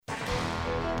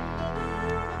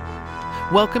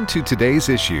Welcome to Today's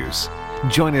Issues.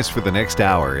 Join us for the next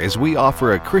hour as we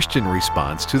offer a Christian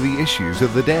response to the issues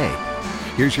of the day.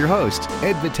 Here's your host,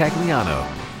 Ed Vitagliano.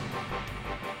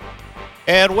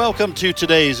 And welcome to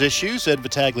Today's Issues. Ed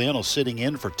Vitagliano sitting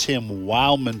in for Tim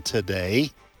Wildman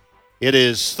today. It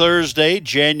is Thursday,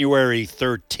 January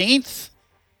 13th,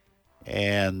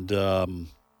 and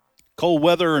cold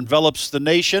weather envelops the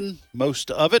nation, most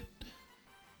of it.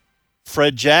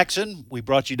 Fred Jackson, we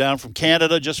brought you down from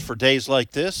Canada just for days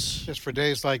like this. Just for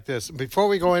days like this. Before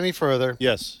we go any further,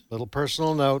 Yes. little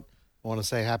personal note. I want to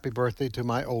say happy birthday to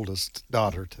my oldest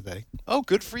daughter today. Oh,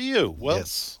 good for you. Well,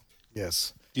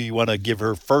 Yes. do you want to give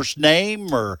her first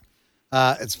name or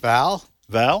It's Val.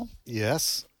 Val?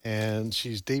 Yes, and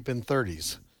she's deep in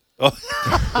 30s, Oh,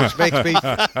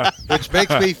 which makes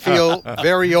me feel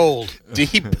very old.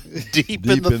 deep in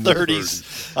the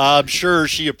 30s. I'm sure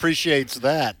she appreciates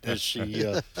that as she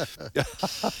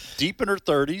deep in her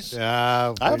 30s.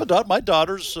 Yeah, I have a daughter. My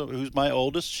daughter's, who's my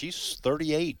oldest, she's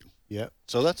 38. yeah.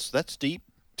 So that's deep.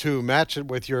 To match it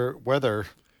with your weather,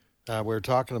 we're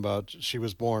talking about. She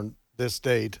was born this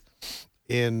date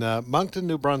in Moncton,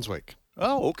 New Brunswick,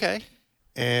 Oh, okay.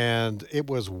 and it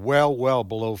was well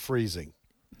below freezing.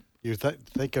 You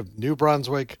think of New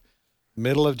Brunswick,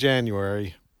 middle of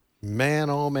January, man,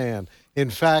 oh man.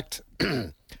 In fact,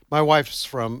 my wife's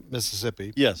from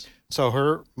Mississippi, Yes. so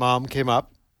her mom came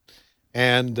up,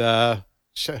 and her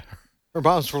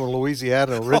mom's from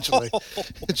Louisiana originally.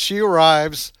 And she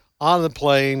arrives on the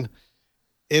plane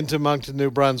into Moncton,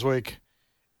 New Brunswick,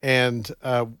 and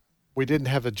we didn't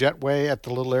have a jetway at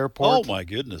the little airport. Oh, my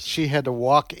goodness. She had to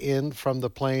walk in from the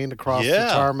plane across the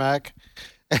Yeah. tarmac.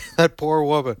 And that poor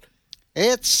woman.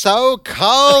 It's so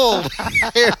cold.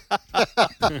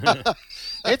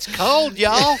 It's cold,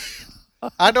 y'all.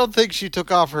 I don't think she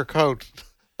took off her coat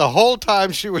the whole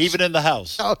time she was. Even in the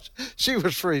house. She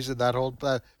was freezing that whole.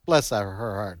 Bless her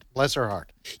heart. Bless her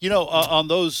heart. You know, on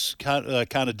those kind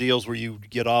of deals where you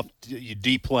get off, you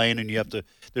deplane and you have to,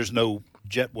 there's no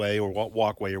jetway or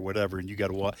walkway or whatever, and you got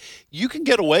to walk. You can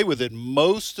get away with it.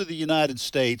 Most of the United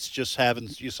States just having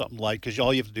something like, because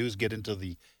all you have to do is get into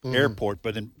the airport.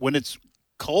 But when it's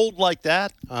cold like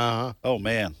that, oh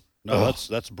man, no,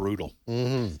 that's brutal.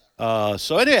 Mm-hmm.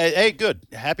 So anyway, hey, good.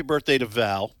 Happy birthday to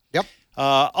Val. Yep.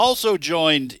 Also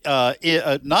joined,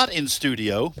 not in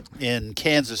studio, in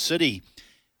Kansas City,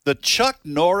 the Chuck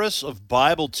Norris of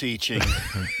Bible teaching,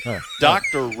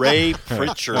 Dr. Ray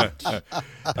Pritchard.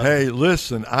 Hey,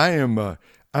 listen, I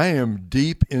am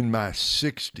deep in my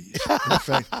 60s. In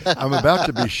fact, I'm about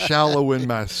to be shallow in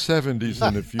my 70s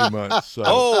in a few months. So.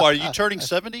 Oh, are you turning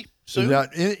 70 soon? Yeah,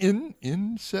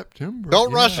 in September.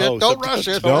 Don't rush it. Oh, Don't rush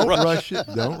it. Don't rush it.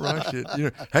 Don't rush it. You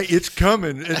know, hey, it's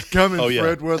coming. It's coming, Oh, yeah.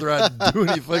 Fred, whether I do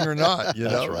anything or not. You know?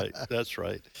 That's right. That's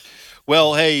right.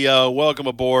 Well, hey, welcome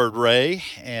aboard, Ray.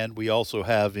 And we also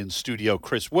have in studio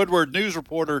Chris Woodward, news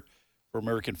reporter for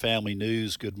American Family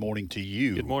News. Good morning to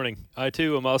you. Good morning. I,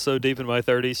 too, am also deep in my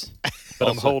 30s, but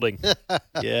I'm holding.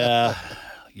 Yeah,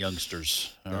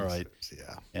 youngsters. All right.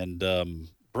 Yeah. And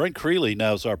Brent Creeley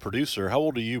now is our producer. How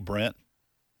old are you, Brent?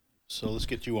 So let's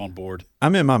get you on board.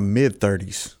 I'm in my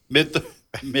mid-30s.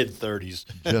 Mid-30s.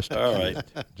 Just All right.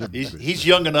 He's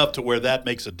young enough to where that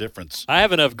makes a difference. I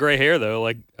have enough gray hair, though.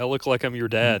 Like, I look like I'm your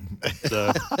dad.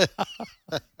 So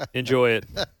enjoy it.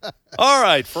 All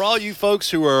right. For all you folks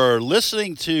who are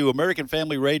listening to American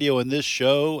Family Radio in this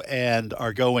show and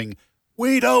are going,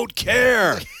 we don't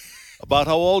care about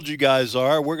how old you guys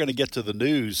are, we're going to get to the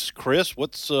news. Chris,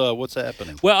 what's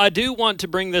happening? Well, I do want to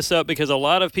bring this up because a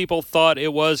lot of people thought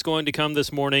it was going to come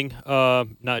this morning,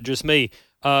 not just me.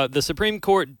 The Supreme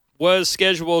Court was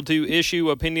scheduled to issue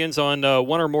opinions on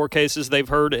one or more cases they've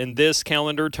heard in this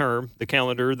calendar term, the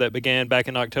calendar that began back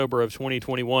in October of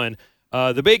 2021.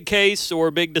 The big case or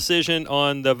big decision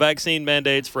on the vaccine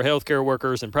mandates for healthcare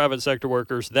workers and private sector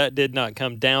workers, that did not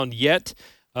come down yet.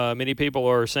 Many people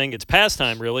are saying it's past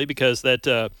time, really, because that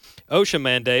OSHA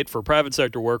mandate for private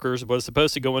sector workers was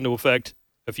supposed to go into effect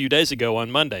a few days ago on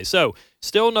Monday. So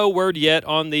still no word yet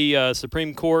on the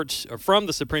Supreme Court, or from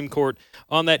the Supreme Court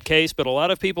on that case, but a lot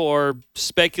of people are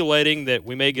speculating that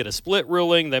we may get a split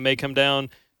ruling. They may come down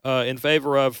in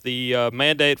favor of the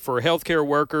mandate for healthcare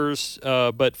workers,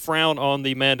 but frown on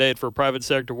the mandate for private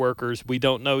sector workers. We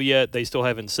don't know yet. They still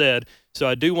haven't said. So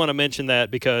I do want to mention that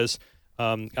because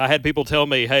I had people tell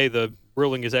me, hey, the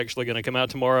ruling is actually going to come out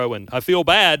tomorrow, and I feel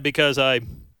bad because I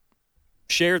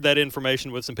shared that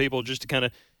information with some people just to kind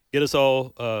of get us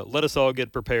all, let us all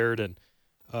get prepared. And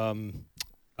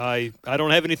I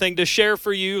don't have anything to share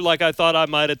for you like I thought I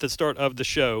might at the start of the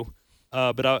show,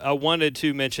 but I wanted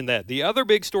to mention that. The other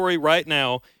big story right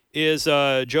now is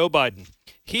Joe Biden.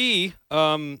 He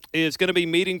is going to be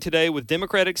meeting today with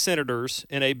Democratic senators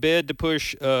in a bid to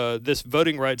push this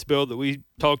voting rights bill that we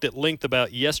talked at length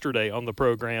about yesterday on the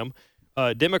program.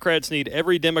 Democrats need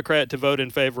every Democrat to vote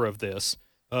in favor of this.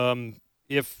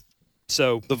 If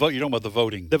so, You're talking about the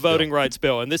voting voting rights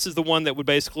bill, and this is the one that would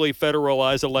basically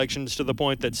federalize elections to the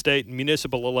point that state and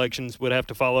municipal elections would have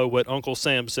to follow what Uncle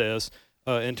Sam says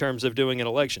in terms of doing an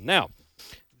election. Now,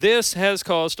 this has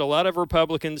caused a lot of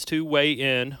Republicans to weigh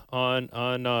in on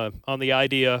the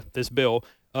idea, this bill.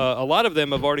 A lot of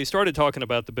them have already started talking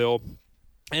about the bill,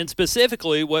 and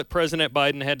specifically what President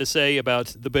Biden had to say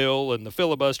about the bill and the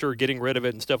filibuster, getting rid of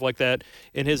it and stuff like that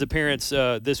in his appearance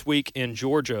this week in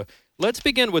Georgia. Let's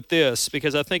begin with this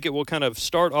because I think it will kind of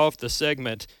start off the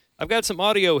segment. I've got some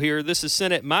audio here. This is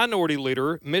Senate Minority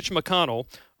Leader Mitch McConnell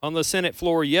on the Senate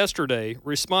floor yesterday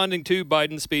responding to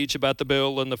Biden's speech about the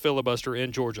bill and the filibuster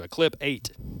in Georgia. Clip 8.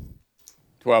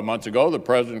 12 months ago, the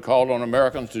president called on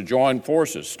Americans to join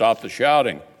forces, stop the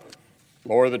shouting,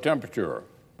 lower the temperature.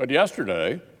 But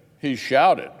yesterday, he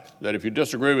shouted that if you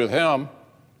disagree with him,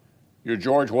 you're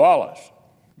George Wallace.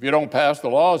 If you don't pass the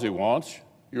laws he wants,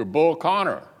 you're Bull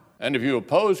Connor. And if you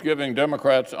oppose giving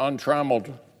Democrats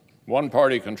untrammeled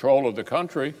one-party control of the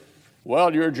country,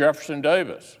 well, you're Jefferson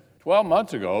Davis. 12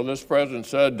 months ago, this president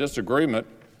said disagreement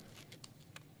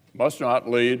must not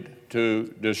lead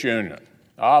to disunion.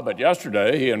 But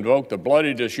yesterday he invoked the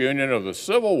bloody disunion of the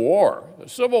Civil War,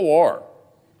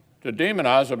 to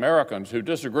demonize Americans who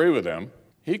disagree with him.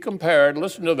 He compared,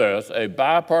 listen to this, a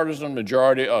bipartisan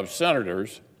majority of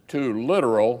senators to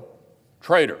literal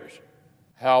traitors.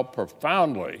 How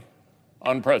profoundly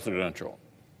unprecedented.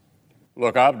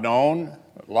 Look, I've known,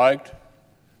 liked,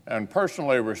 and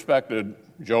personally respected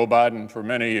Joe Biden for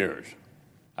many years.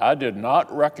 I did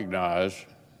not recognize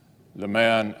the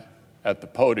man at the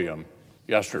podium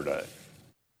yesterday.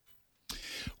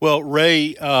 Well,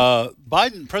 Ray,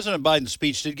 President Biden's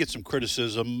speech did get some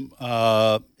criticism.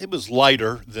 It was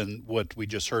lighter than what we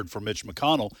just heard from Mitch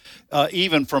McConnell,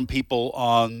 even from people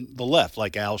on the left,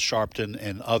 like Al Sharpton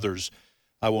and others.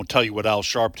 I won't tell you what Al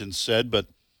Sharpton said, but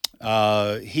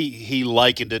he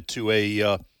likened it to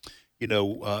a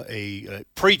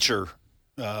preacher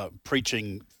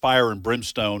preaching fire and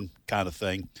brimstone kind of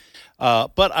thing.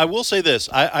 But I will say this: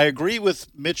 I agree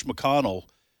with Mitch McConnell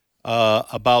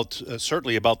about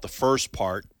certainly about the first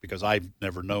part, because I've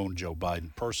never known Joe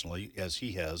Biden personally as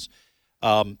he has.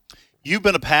 You've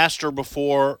been a pastor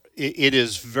before. It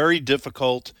is very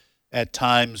difficult at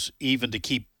times even to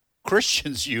keep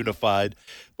Christians unified.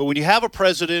 But when you have a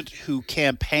president who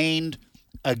campaigned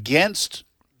against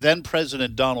then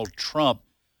President Donald Trump,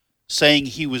 saying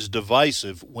he was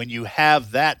divisive, when you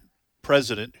have that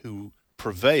president who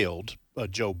prevailed,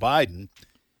 Joe Biden,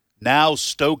 now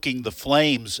stoking the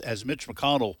flames, as Mitch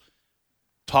McConnell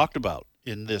talked about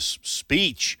in this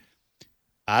speech,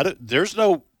 there's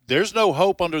no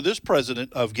hope under this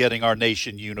president of getting our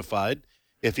nation unified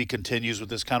if he continues with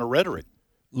this kind of rhetoric.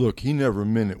 Look, he never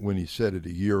meant it when he said it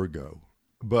a year ago,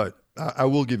 but I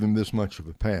will give him this much of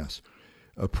a pass.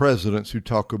 Presidents who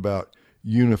talk about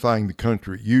unifying the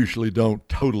country usually don't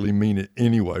totally mean it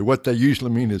anyway. What they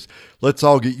usually mean is, let's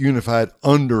all get unified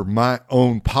under my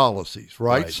own policies,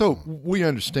 right? So we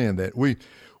understand that. We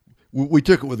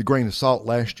took it with a grain of salt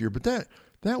last year, but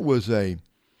that was a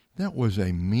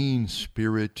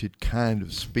mean-spirited kind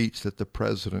of speech that the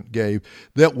president gave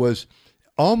that was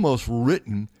almost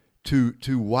written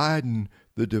to widen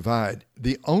the divide.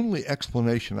 The only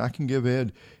explanation I can give,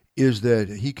 Ed, is that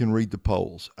he can read the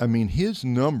polls. I mean, his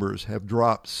numbers have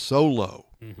dropped so low,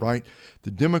 right? The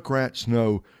Democrats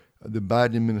know the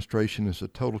Biden administration is a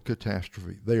total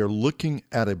catastrophe. They are looking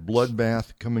at a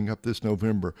bloodbath coming up this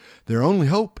November. Their only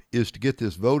hope is to get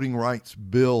this voting rights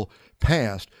bill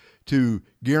passed to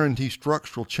guarantee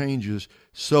structural changes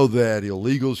so that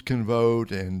illegals can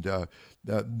vote and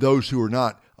those who are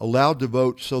not allowed to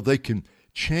vote, so they can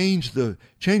change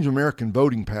American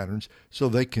voting patterns so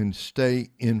they can stay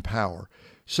in power.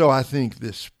 So I think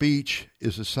this speech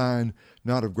is a sign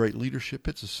not of great leadership,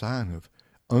 it's a sign of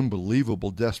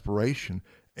unbelievable desperation,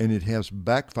 and it has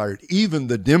backfired. Even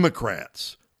the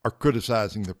Democrats are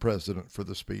criticizing the president for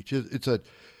the speech. It's a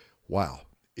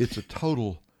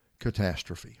total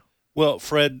catastrophe. Well,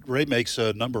 Fred, Ray makes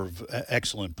a number of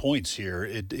excellent points here.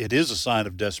 It is a sign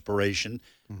of desperation.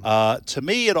 To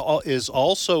me, it is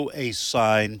also a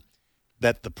sign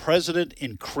that the president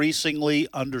increasingly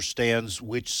understands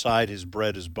which side his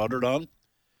bread is buttered on,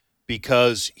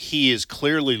 because he is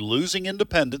clearly losing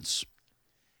independence.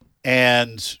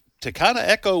 And to kind of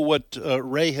echo what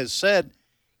Ray has said,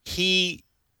 he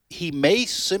may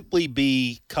simply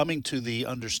be coming to the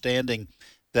understanding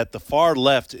that the far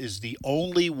left is the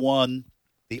only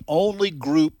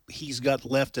group he's got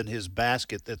left in his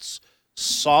basket that's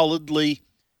solidly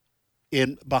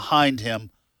in behind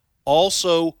him.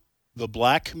 Also, the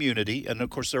black community, and of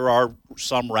course there are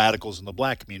some radicals in the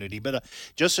black community, but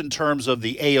just in terms of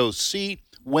the AOC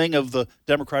wing of the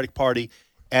Democratic Party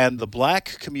and the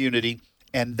black community,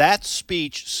 and that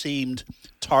speech seemed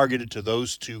targeted to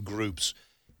those two groups.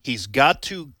 He's got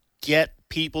to get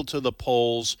people to the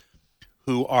polls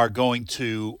who are going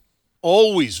to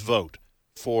always vote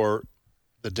for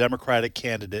the Democratic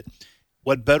candidate.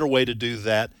 What better way to do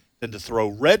that than to throw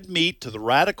red meat to the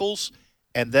radicals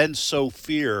and then sow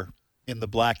fear in the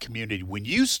black community? When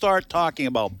you start talking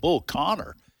about Bull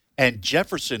Connor and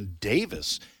Jefferson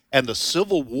Davis and the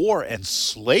Civil War and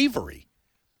slavery,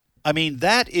 I mean,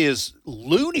 that is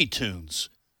Looney Tunes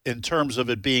in terms of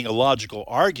it being a logical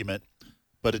argument,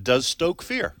 but it does stoke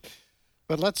fear.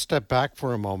 But let's step back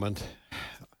for a moment.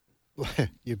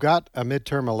 You've got a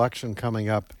midterm election coming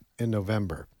up in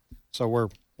November. So we're,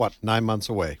 9 months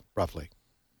away, roughly.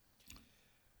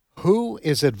 Who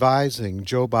is advising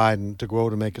Joe Biden to go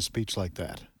to make a speech like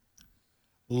that?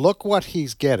 Look what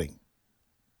he's getting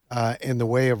in the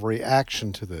way of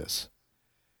reaction to this.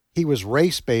 He was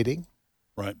race baiting.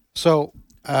 Right. So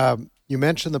you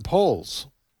mentioned the polls.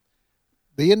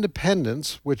 The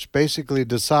independents, which basically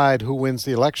decide who wins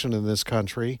the election in this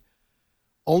country,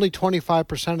 only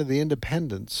 25% of the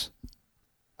independents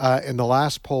in the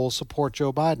last poll support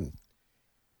Joe Biden.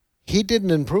 He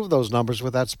didn't improve those numbers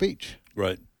with that speech.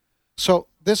 Right. So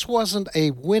this wasn't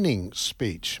a winning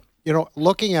speech. You know,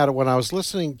 looking at it, when I was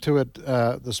listening to it,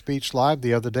 the speech live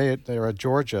the other day there at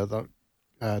Georgia,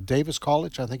 the Davis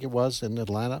College, I think it was, in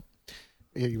Atlanta.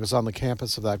 He was on the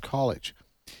campus of that college.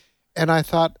 And I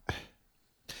thought,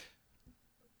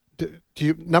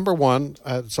 number one,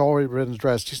 it's already been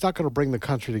addressed, he's not going to bring the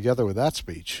country together with that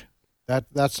speech.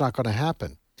 That's not going to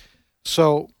happen.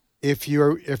 So if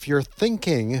you're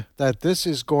thinking that this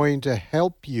is going to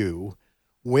help you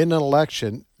win an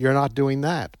election, you're not doing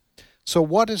that. So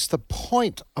what is the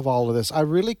point of all of this? I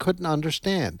really couldn't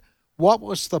understand. What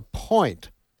was the point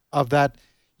of that?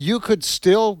 You could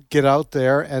still get out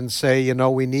there and say,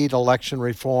 we need election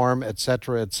reform, et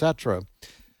cetera, et cetera.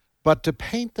 But to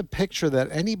paint the picture that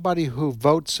anybody who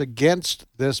votes against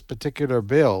this particular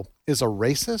bill is a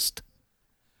racist,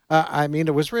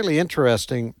 it was really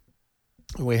interesting.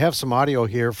 We have some audio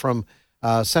here from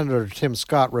Senator Tim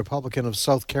Scott, Republican of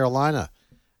South Carolina.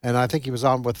 And I think he was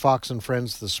on with Fox and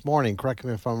Friends this morning. Correct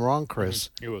me if I'm wrong, Chris.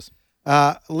 He was.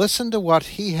 Listen to what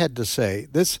he had to say.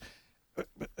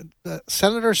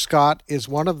 Senator Scott is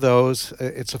one of those.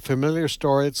 It's a familiar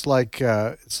story. It's like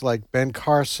Ben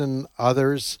Carson,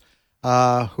 others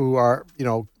who are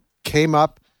came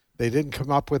up. They didn't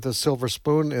come up with a silver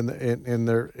spoon in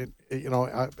their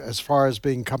as far as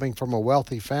coming from a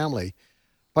wealthy family,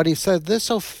 but he said this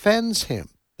offends him.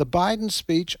 The Biden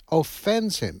speech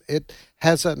offends him. It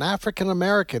has an African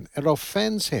American. It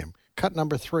offends him. Cut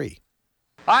number 3.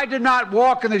 I did not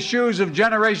walk in the shoes of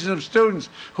generations of students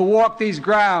who walked these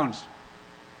grounds,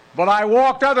 but I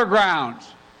walked other grounds.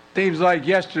 Seems like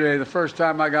yesterday, the first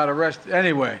time I got arrested.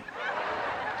 Anyway.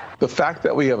 The fact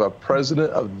that we have a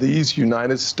president of these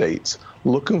United States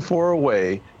looking for a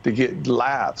way to get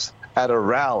laughs at a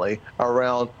rally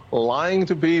around lying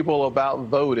to people about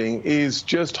voting is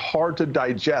just hard to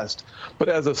digest. But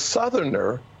as a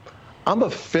Southerner, I'm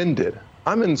offended.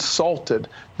 I'm insulted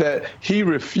that he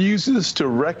refuses to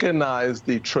recognize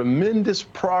the tremendous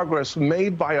progress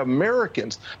made by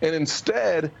Americans and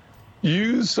instead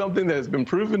use something that has been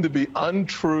proven to be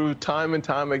untrue time and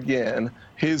time again,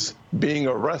 his being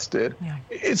arrested. Yeah.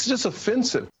 It's just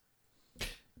offensive.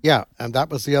 Yeah, and that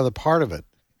was the other part of it.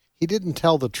 He didn't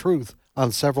tell the truth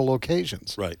on several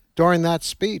occasions during that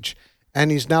speech, and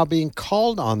he's now being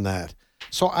called on that.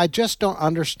 So I just don't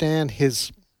understand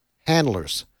his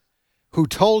handlers who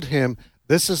told him,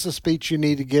 this is the speech you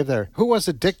need to give there. Who was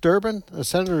it, Dick Durbin?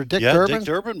 Senator Dick Durbin? Yeah, Dick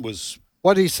Durbin was...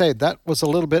 What did he say? That was a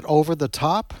little bit over the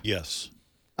top? Yes.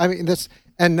 I mean,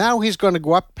 and now he's going to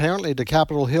go up apparently to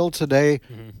Capitol Hill today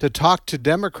to talk to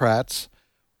Democrats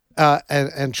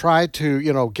and try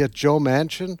to, get Joe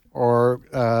Manchin or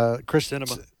Chris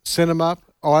Sinema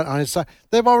on his side.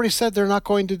 They've already said they're not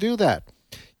going to do that.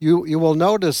 You will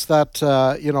notice that,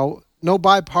 no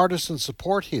bipartisan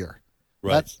support here.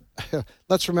 Right.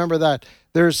 Let's remember that.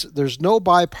 There's no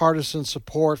bipartisan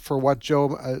support for what Joe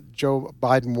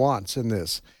Biden wants in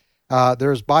this.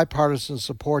 There's bipartisan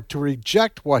support to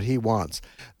reject what he wants.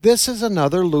 This is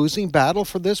another losing battle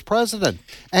for this president,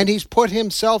 and he's put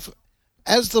himself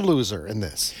as the loser in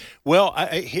this? Well,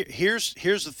 here's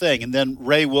the thing, and then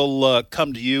Ray will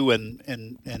come to you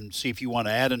and see if you want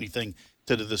to add anything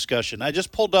to the discussion. I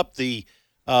just pulled up the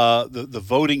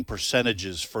voting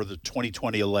percentages for the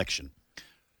 2020 election.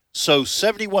 So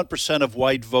 71% of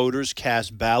white voters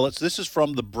cast ballots. This is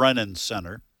from the Brennan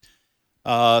Center.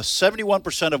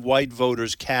 71% of white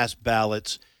voters cast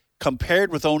ballots,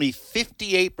 compared with only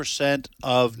 58%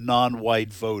 of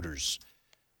non-white voters.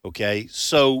 Okay,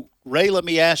 so Ray, let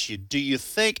me ask you, do you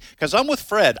think, because I'm with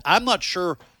Fred, I'm not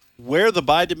sure where the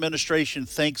Biden administration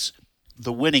thinks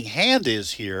the winning hand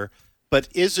is here, but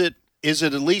is it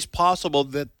at least possible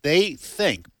that they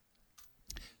think,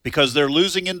 because they're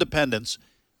losing independents,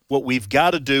 what we've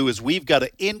got to do is we've got to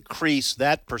increase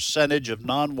that percentage of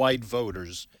non-white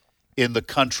voters in the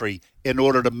country in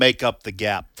order to make up the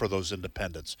gap for those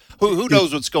independents. Who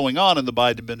knows what's going on in the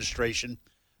Biden administration,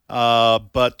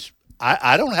 but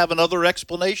I don't have another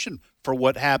explanation for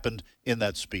what happened in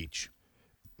that speech.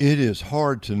 It is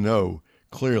hard to know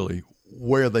clearly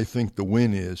where they think the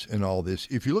win is in all this.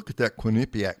 If you look at that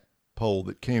Quinnipiac poll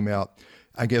that came out,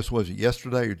 I guess, was it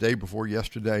yesterday or day before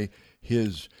yesterday,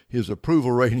 his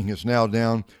approval rating is now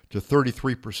down to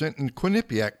 33%. And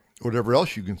Quinnipiac, whatever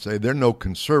else you can say, they're no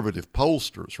conservative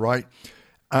pollsters, right?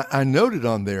 I noted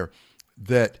on there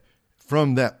that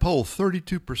from that poll,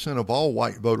 32% of all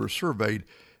white voters surveyed,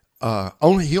 he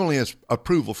only has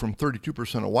approval from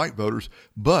 32% of white voters,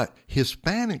 but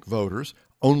Hispanic voters,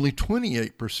 only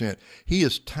 28%. He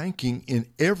is tanking in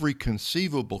every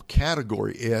conceivable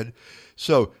category, Ed.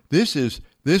 So this is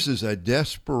a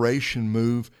desperation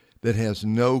move that has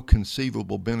no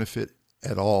conceivable benefit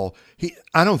at all.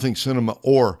 I don't think Sinema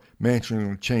or Manchin are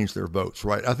going to change their votes,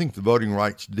 right? I think the voting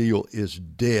rights deal is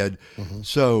dead. Mm-hmm.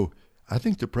 So I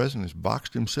think the president has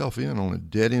boxed himself in on a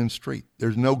dead-end street.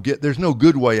 There's no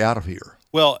good way out of here.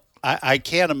 Well, I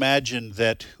can't imagine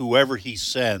that whoever he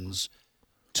sends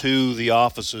to the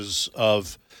offices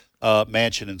of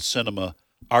Manchin and Sinema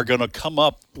are going to come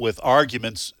up with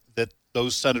arguments that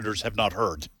those senators have not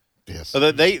heard. Yes.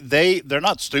 So they're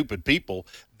not stupid people.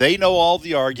 They know all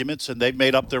the arguments, and they've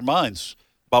made up their minds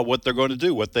about what they're going to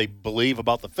do, what they believe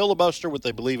about the filibuster, what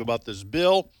they believe about this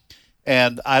bill.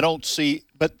 And I don't see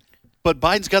 – but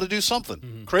Biden's got to do something.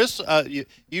 Mm-hmm. Chris,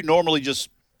 you normally just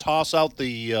toss out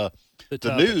the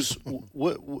news.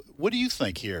 What do you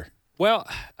think here? Well,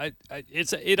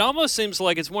 it almost seems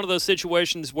like it's one of those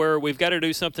situations where we've got to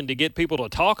do something to get people to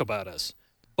talk about us.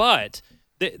 But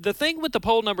the thing with the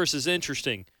poll numbers is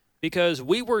interesting because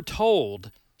we were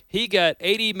told he got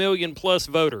 80 million plus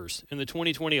voters in the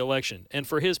 2020 election. And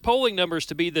for his polling numbers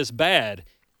to be this bad,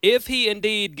 if he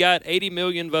indeed got 80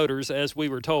 million voters, as we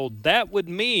were told, that would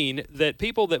mean that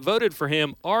people that voted for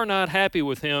him are not happy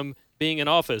with him being in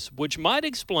office, which might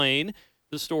explain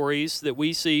the stories that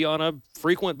we see on a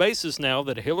frequent basis now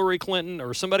that Hillary Clinton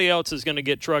or somebody else is going to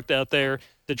get trucked out there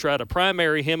to try to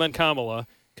primary him and Kamala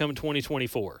come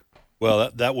 2024.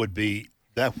 Well, that would be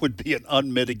an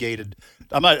unmitigated.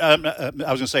 I was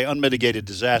going to say unmitigated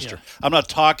disaster. Yeah. I'm not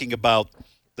talking about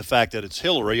the fact that it's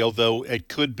Hillary, although it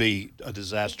could be a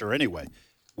disaster anyway,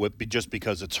 just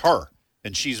because it's her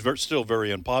and she's still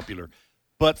very unpopular.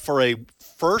 But for a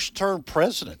first-term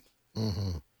president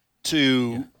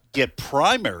to get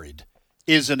primaried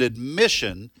is an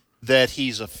admission that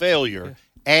he's a failure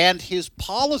and his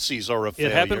policies are a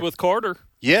failure. It happened with Carter.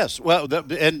 Yes, well,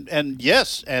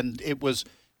 and it was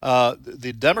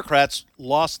the Democrats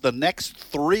lost the next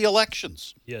 3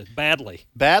 elections. Yeah, badly,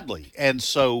 and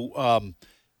so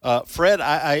Fred,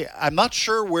 I'm not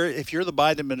sure where. If you're the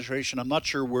Biden administration, I'm not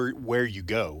sure where you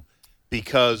go,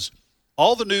 because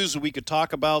all the news that we could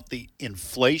talk about, the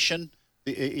inflation,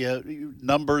 the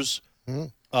numbers,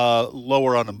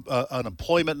 lower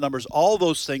unemployment numbers, all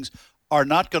those things are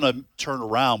not going to turn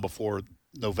around before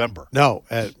November. No,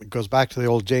 it goes back to the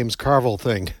old James Carville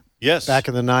thing. Yes. Back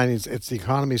in the 90s, it's the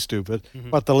economy stupid. Mm-hmm.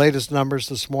 But the latest numbers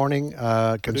this morning,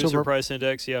 consumer price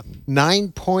index,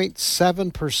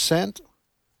 9.7%.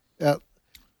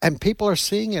 And people are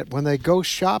seeing it when they go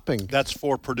shopping. That's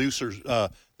for producers,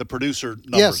 the producer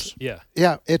numbers. Yes.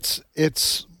 Yeah,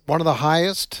 it's one of the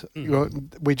highest.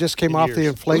 We just came off the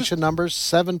inflation numbers,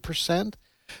 7%.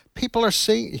 People are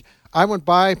seeing. I went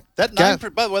by that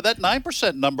 9%. By the way, that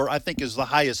 9% number I think is the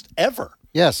highest ever.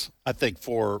 Yes, I think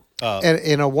for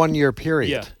in a 1 year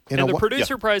period. Yeah, and the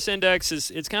producer price index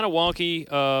it's kind of wonky.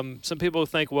 Some people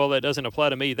think, well, that doesn't apply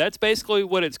to me. That's basically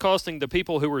what it's costing the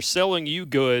people who are selling you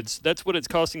goods. That's what it's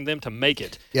costing them to make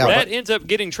it. Yeah, that ends up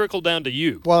getting trickled down to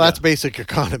you. Well, that's basic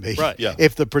economy. Right. Yeah.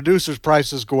 If the producer's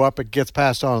prices go up, it gets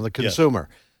passed on to the consumer.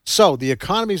 So the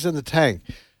economy's in the tank.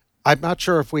 I'm not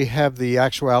sure if we have the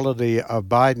actuality of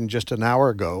Biden just an hour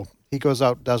ago. He goes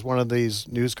out, does one of these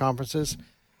news conferences.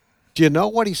 Do you know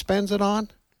what he spends it on?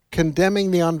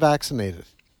 Condemning the unvaccinated.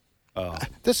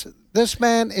 This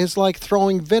man is like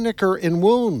throwing vinegar in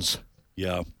wounds.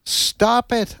 Yeah.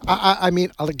 Stop it. I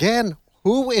mean, again,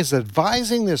 who is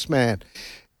advising this man?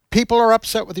 People are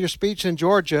upset with your speech in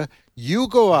Georgia. You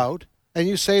go out and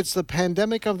you say it's the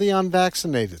pandemic of the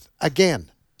unvaccinated.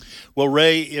 Again. Well,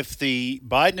 Ray, if the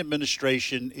Biden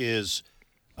administration is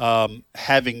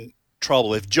having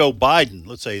trouble, if Joe Biden,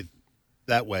 let's say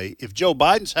that way, if Joe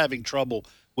Biden's having trouble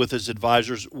with his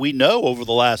advisors, we know over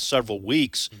the last several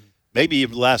weeks, maybe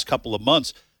even the last couple of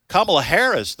months, Kamala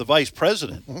Harris, the vice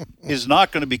president, is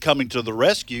not going to be coming to the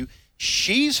rescue.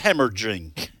 She's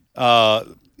hemorrhaging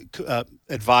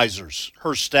advisors,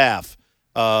 her staff,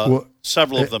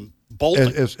 several of them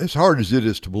bolting. As hard as it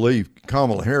is to believe,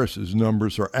 Kamala Harris's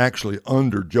numbers are actually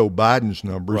under Joe Biden's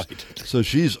numbers. Right. So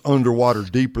she's underwater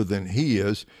deeper than he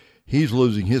is. He's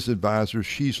losing his advisors.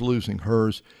 She's losing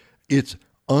hers. It's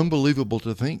unbelievable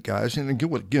to think, guys. And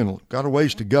again, got a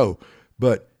ways to go.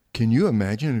 But can you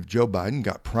imagine if Joe Biden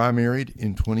got primaried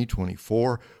in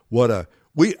 2024?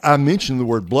 I mentioned the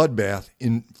word bloodbath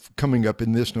coming up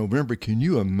in this November. Can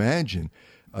you imagine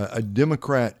a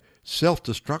Democrat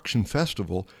self-destruction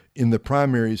festival in the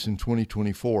primaries in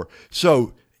 2024?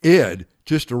 So, Ed,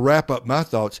 just to wrap up my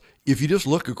thoughts, if you just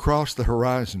look across the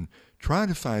horizon, try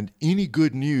to find any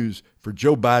good news for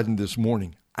Joe Biden this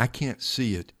morning. I can't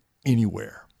see it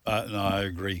anywhere. No, I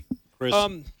agree. Chris?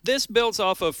 This builds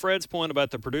off of Fred's point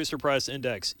about the producer price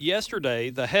index.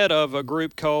 Yesterday, the head of a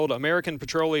group called American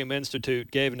Petroleum Institute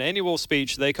gave an annual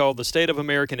speech they called the State of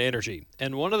American Energy.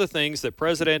 And one of the things that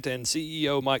President and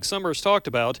CEO Mike Summers talked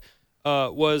about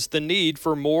was the need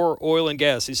for more oil and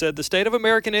gas. He said the state of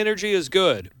American energy is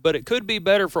good, but it could be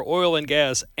better for oil and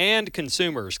gas and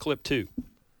consumers. Clip 2.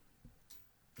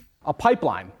 A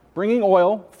pipeline bringing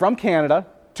oil from Canada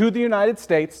to the United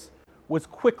States was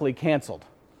quickly canceled,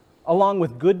 along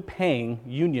with good-paying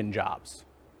union jobs.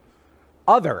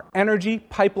 Other energy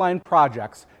pipeline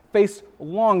projects face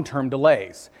long-term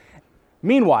delays.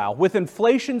 Meanwhile, with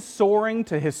inflation soaring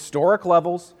to historic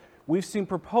levels, we've seen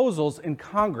proposals in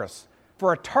Congress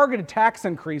for a targeted tax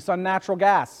increase on natural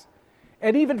gas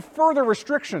and even further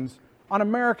restrictions on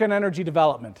American energy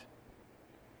development.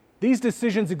 These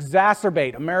decisions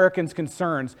exacerbate Americans'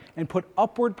 concerns and put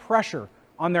upward pressure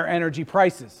on their energy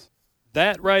prices.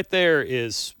 That right there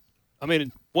is,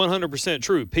 100%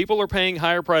 true. People are paying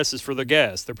higher prices for the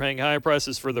gas. They're paying higher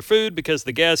prices for the food because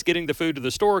the gas getting the food to the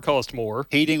store cost more.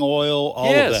 Heating oil,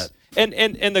 all of that.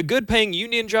 And the good-paying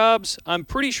union jobs, I'm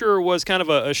pretty sure was kind of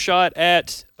a shot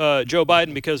at Joe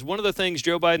Biden, because one of the things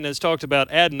Joe Biden has talked about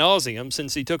ad nauseum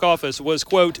since he took office was,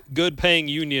 quote, good-paying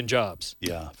union jobs.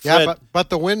 Yeah. Yeah, but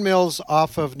the windmills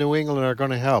off of New England are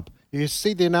going to help. You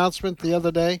see the announcement the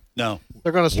other day? No.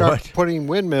 They're going to start putting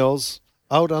windmills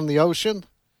out on the ocean,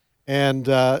 and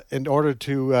in order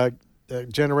to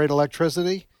generate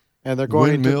electricity, and they're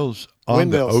going windmills on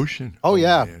the ocean. Oh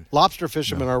yeah, man. Lobster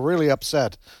fishermen are really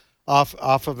upset off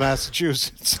of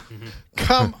Massachusetts.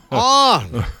 Come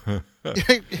on.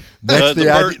 That's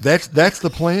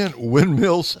the plan.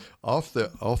 Windmills off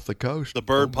the coast. The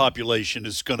bird population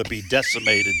is going to be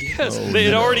decimated. Yes,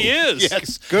 it already is.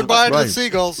 Yes. Goodbye to the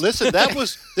seagulls. Listen, that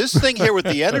was this thing here with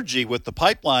the energy, with the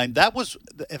pipeline. That was,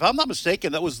 if I'm not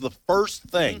mistaken, that was the first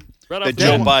thing that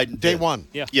Joe Biden did. Day one.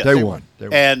 Yeah. Yes. Day one.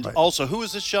 And also, who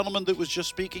is this gentleman that was just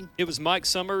speaking? It was Mike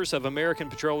Summers of American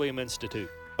Petroleum Institute.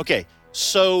 Okay,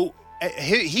 so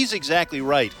he's exactly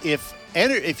right.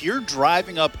 If you're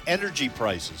driving up energy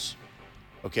prices,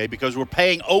 okay, because we're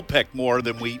paying OPEC more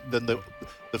than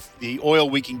the oil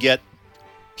we can get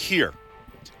here,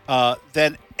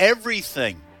 then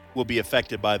everything will be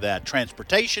affected by that.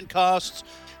 Transportation costs,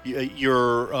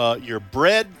 your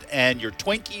bread and your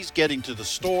Twinkies getting to the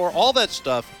store, all that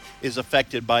stuff is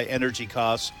affected by energy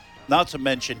costs. Not to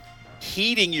mention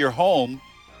heating your home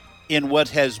in what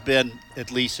has been,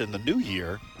 at least in the new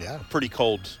year, a pretty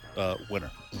cold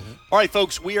winter. Mm-hmm. All right,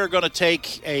 folks, we are going to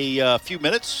take a few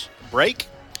minutes break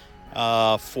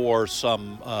for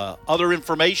some other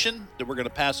information that we're going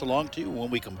to pass along to you when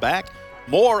we come back.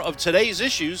 More of today's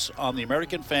issues on the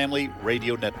American Family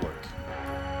Radio Network.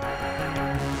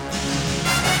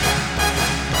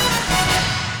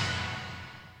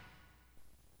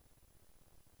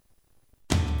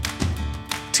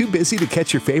 Too busy to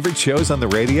catch your favorite shows on the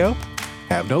radio?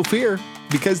 Have no fear,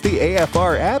 because the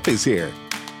AFR app is here.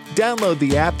 Download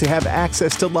the app to have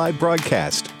access to live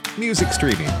broadcast, music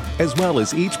streaming, as well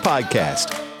as each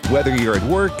podcast. Whether you're at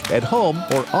work, at home,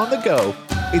 or on the go,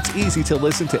 it's easy to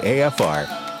listen to AFR.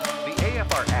 The AFR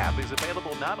AFR app is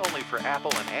available not only for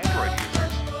Apple and Android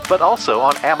users, but also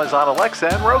on Amazon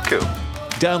Alexa and Roku.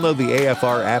 Download the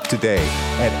AFR app today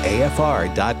at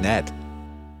afr.net.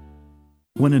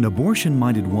 When an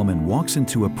abortion-minded woman walks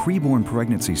into a preborn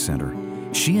pregnancy center,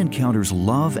 she encounters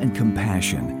love and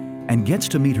compassion and gets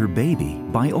to meet her baby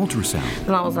by ultrasound.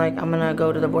 And I was like, I'm going to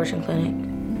go to the abortion clinic.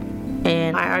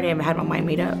 And I already had my mind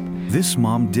made up. This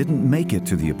mom didn't make it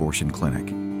to the abortion clinic.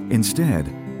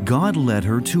 Instead, God led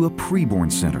her to a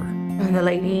preborn center. And the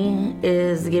lady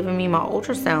is giving me my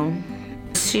ultrasound.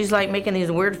 She's like making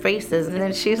these weird faces, and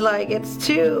then she's like, it's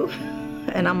 2.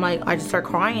 And I'm like, I just start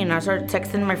crying. I start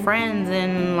texting my friends,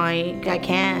 and like, I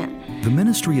can't. The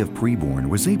Ministry of Preborn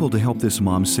was able to help this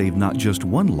mom save not just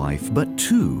 1 life, but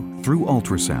 2 through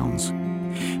ultrasounds.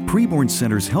 Preborn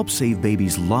centers help save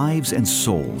babies' lives and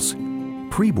souls.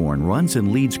 Preborn runs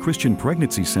and leads Christian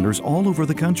pregnancy centers all over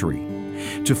the country.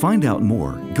 To find out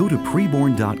more, go to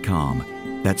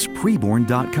preborn.com. That's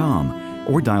preborn.com,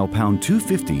 or dial pound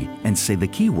 250 and say the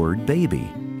keyword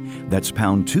baby. That's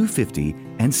pound 250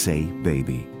 and say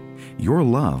baby. Your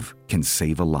love can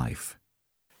save a life.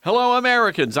 Hello,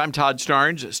 Americans. I'm Todd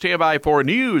Starnes. Stand by for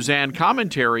news and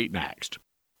commentary next.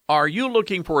 Are you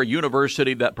looking for a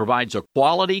university that provides a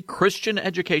quality Christian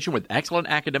education with excellent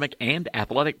academic and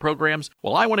athletic programs?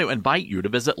 Well, I want to invite you to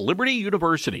visit Liberty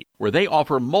University, where they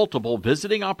offer multiple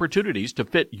visiting opportunities to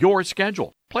fit your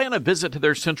schedule. Plan a visit to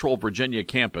their Central Virginia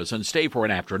campus and stay for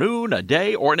an afternoon, a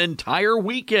day, or an entire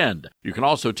weekend. You can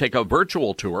also take a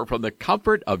virtual tour from the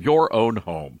comfort of your own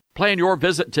home. Plan your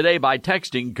visit today by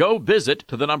texting Go Visit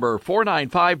to the number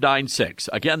 49596.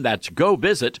 Again, that's Go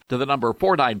Visit to the number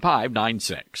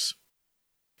 49596.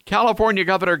 California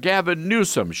Governor Gavin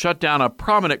Newsom shut down a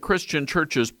prominent Christian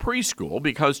church's preschool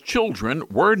because children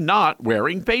were not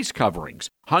wearing face coverings.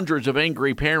 Hundreds of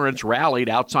angry parents rallied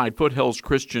outside Foothills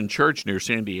Christian Church near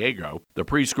San Diego. The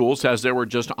preschool says they were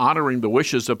just honoring the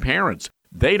wishes of parents.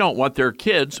 They don't want their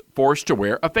kids forced to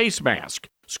wear a face mask.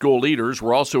 School leaders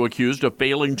were also accused of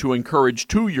failing to encourage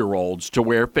 2-year-olds to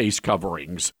wear face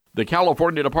coverings. The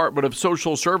California Department of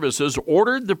Social Services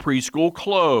ordered the preschool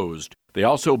closed. They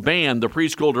also banned the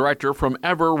preschool director from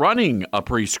ever running a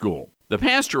preschool. The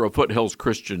pastor of Foothills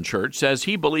Christian Church says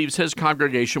he believes his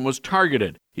congregation was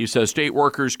targeted. He says state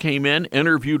workers came in,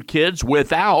 interviewed kids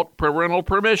without parental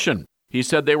permission. He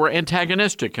said they were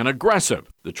antagonistic and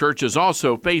aggressive. The church is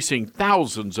also facing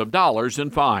thousands of dollars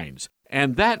in fines.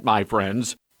 And that, my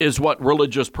friends, is what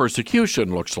religious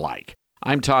persecution looks like.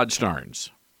 I'm Todd Starnes.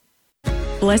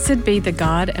 Blessed be the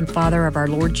God and Father of our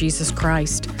Lord Jesus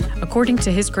Christ. According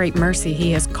to his great mercy,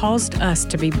 he has caused us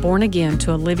to be born again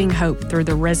to a living hope through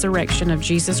the resurrection of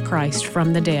Jesus Christ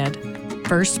from the dead.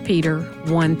 1 Peter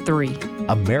 1:3.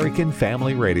 American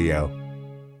Family Radio.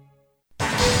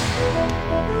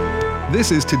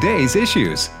 This is today's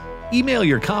issues. Email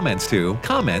your comments to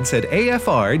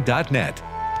comments@afr.net.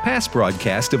 Past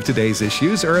broadcasts of today's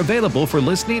issues are available for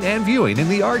listening and viewing in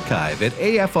the archive at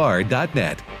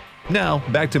afr.net. Now,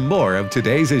 back to more of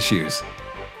today's issues.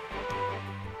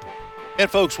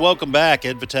 And folks, welcome back.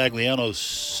 Ed Vitagliano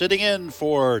sitting in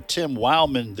for Tim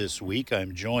Wildman this week.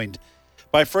 I'm joined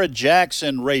by Fred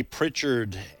Jackson, Ray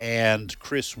Pritchard, and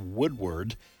Chris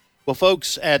Woodward. Well,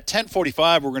 folks, at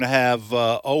 10:45, we're going to have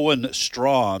Owen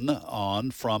Strawn on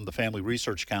from the Family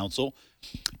Research Council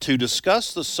to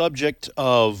discuss the subject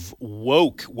of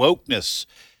wokeness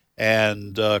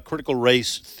and critical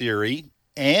race theory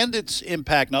and its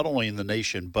impact not only in the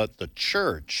nation but the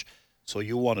church. So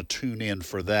you'll want to tune in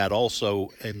for that.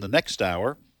 Also, in the next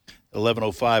hour,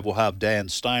 11:05, we'll have Dan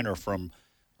Steiner from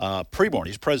Preborn.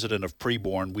 He's president of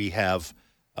Preborn. We have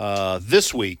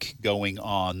this week going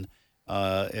on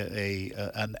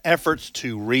an effort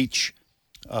to reach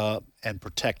and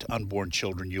protect unborn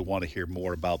children. You'll want to hear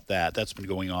more about that. That's been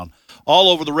going on all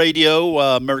over the radio,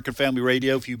 American Family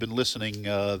Radio. If you've been listening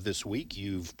this week,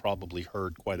 you've probably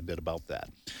heard quite a bit about that.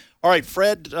 All right,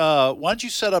 Fred, why don't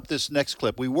you set up this next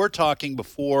clip? We were talking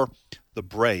before the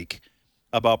break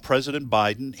about President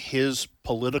Biden, his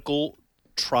political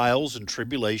trials and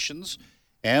tribulations,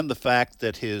 and the fact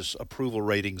that his approval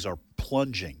ratings are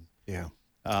plunging. Yeah.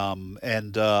 So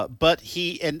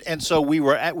we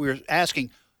were asking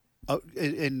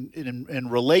in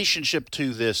relationship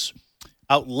to this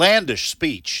outlandish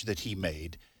speech that he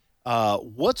made,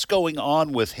 what's going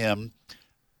on with him?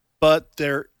 But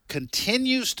there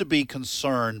continues to be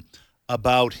concern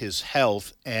about his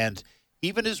health and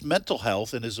even his mental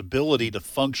health and his ability to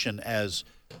function as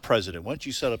president. Why don't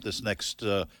you set up this next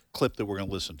clip that we're going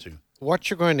to listen to? What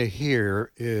you're going to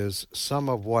hear is some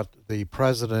of what the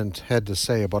president had to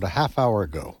say about a half hour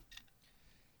ago.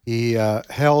 He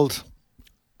held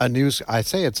I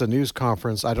say it's a news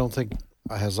conference. I don't think,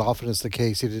 as often as the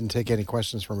case, he didn't take any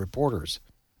questions from reporters.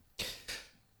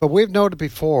 But we've noted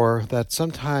before that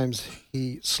sometimes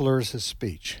he slurs his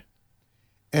speech.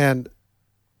 And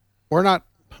we're not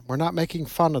making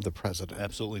fun of the president.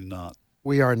 Absolutely not.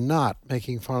 We are not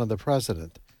making fun of the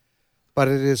president. But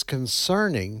it is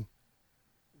concerning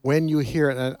when you hear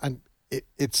it. And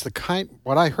it's the kind,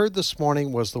 what I heard this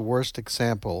morning was the worst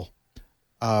example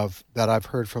of that I've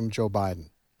heard from Joe Biden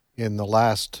in the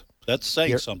last That's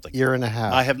saying something. Year and a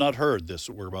half. I have not heard this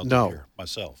we're about to hear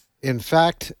myself. In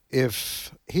fact,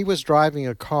 if he was driving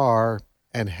a car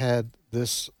and had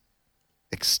this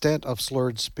extent of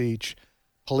slurred speech,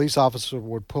 police officer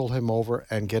would pull him over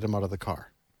and get him out of the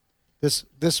car. This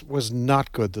was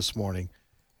not good this morning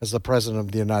as the President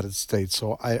of the United States.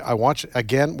 So I want you,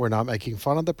 again, we're not making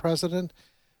fun of the President,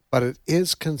 but it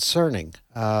is concerning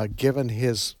given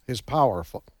his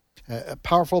powerful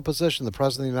position, the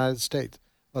President of the United States.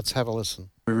 Let's have a listen.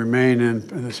 We remain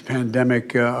in this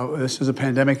pandemic. This is a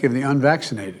pandemic of the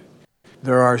unvaccinated.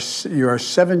 You are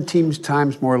 17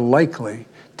 times more likely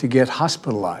to get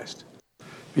hospitalized.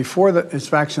 Before its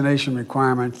vaccination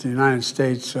requirements, the United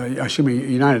States,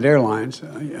 United Airlines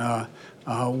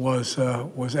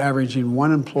was averaging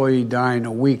one employee dying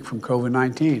a week from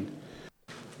COVID-19.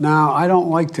 Now, I don't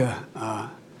like to,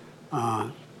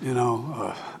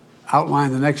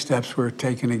 outline the next steps we're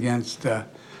taking against.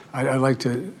 I'd like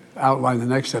to outline the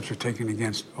next steps we're taking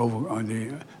against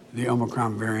the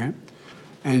Omicron variant.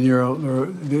 And there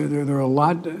are a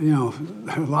lot,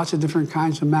 lots of different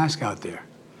kinds of masks out there.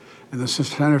 And the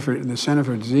Center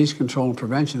for Disease Control and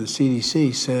Prevention, the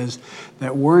CDC, says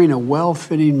that wearing a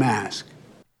well-fitting mask.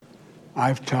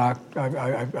 I've tapped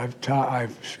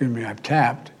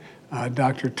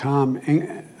Dr. Tom.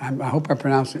 I hope I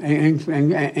pronounced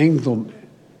it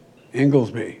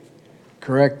Inglesby.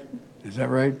 Correct? Is that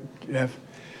right, Jeff?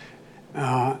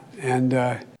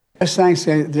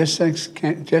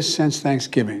 Just since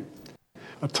Thanksgiving,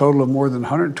 a total of more than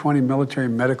 120 military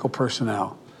and medical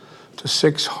personnel to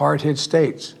 6 hard-hit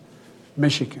states: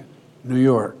 Michigan, New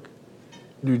York,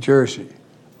 New Jersey,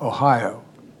 Ohio,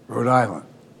 Rhode Island.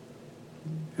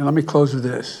 And let me close with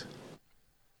this.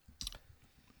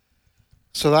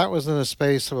 So that was in a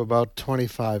space of about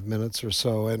 25 minutes or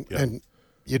so, and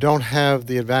you don't have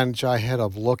the advantage I had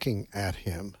of looking at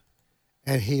him,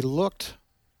 and he looked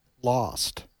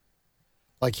lost,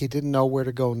 like he didn't know where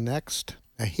to go next.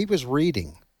 Now, he was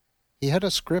reading. He had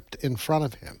a script in front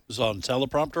of him. Was it on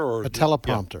teleprompter or a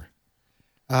teleprompter?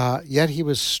 Yeah. Yet he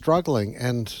was struggling,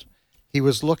 and he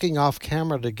was looking off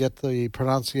camera to get the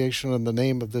pronunciation and the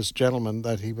name of this gentleman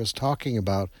that he was talking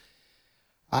about.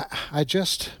 I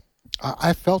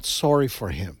felt sorry for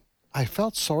him. I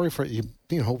felt sorry for you.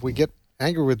 We get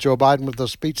angry with Joe Biden with the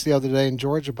speech the other day in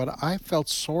Georgia, but I felt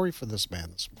sorry for this man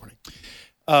this morning.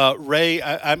 Ray,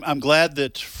 I'm glad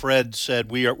that Fred said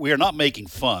we are not making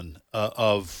fun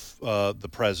of the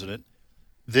president.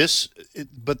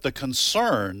 But the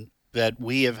concern that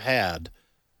we have had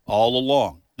all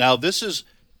along. Now, these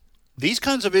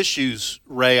kinds of issues,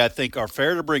 Ray, I think are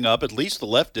fair to bring up. At least the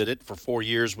left did it for 4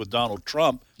 years with Donald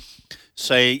Trump,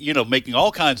 making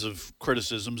all kinds of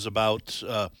criticisms about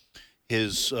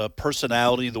his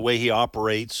personality, the way he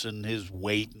operates, and his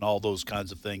weight, and all those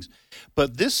kinds of things.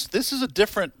 But this is a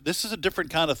different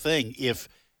kind of thing.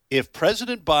 If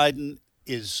President Biden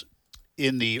is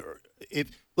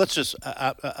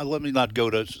let me not go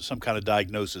to some kind of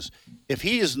diagnosis. If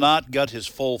he has not got his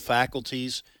full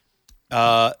faculties,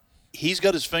 he's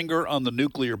got his finger on the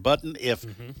nuclear button. If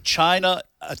China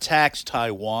attacks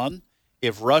Taiwan,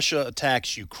 if Russia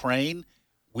attacks Ukraine,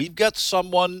 we've got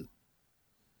someone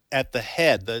at the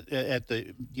head,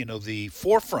 the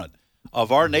forefront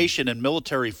of our nation and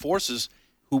military forces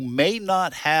who may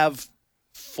not have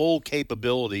full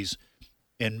capabilities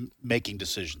in making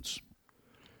decisions.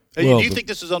 Well, do you think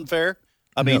this is unfair?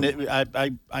 I mean, no.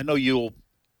 I know you'll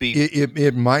be.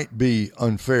 It might be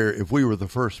unfair if we were the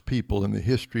first people in the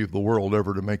history of the world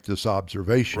ever to make this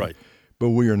observation. Right.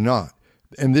 But we are not.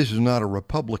 And this is not a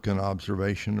Republican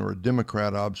observation or a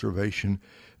Democrat observation.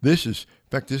 This is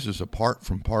apart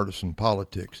from partisan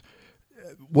politics.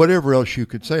 Whatever else you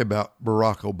could say about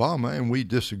Barack Obama, and we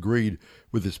disagreed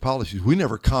with his policies, we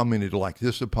never commented like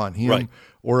this upon him, right,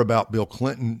 or about Bill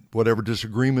Clinton. Whatever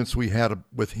disagreements we had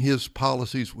with his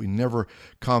policies, we never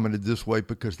commented this way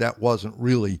because that wasn't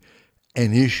really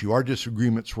an issue. Our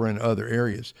disagreements were in other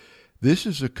areas. This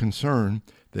is a concern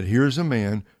that here's a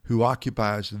man who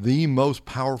occupies the most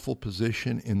powerful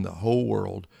position in the whole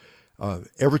world.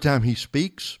 Every time he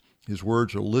speaks, his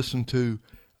words are listened to.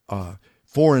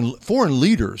 Foreign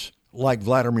leaders like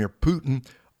Vladimir Putin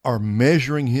are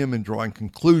measuring him and drawing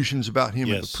conclusions about him,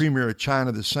 and Yes. the premier of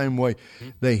China the same way.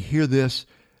 They hear this.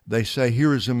 They say,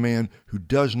 here is a man who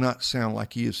does not sound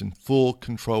like he is in full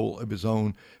control of his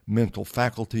own mental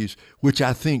faculties, which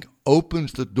I think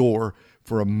opens the door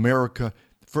for America.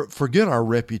 Forget our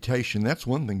reputation, that's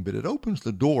one thing, but it opens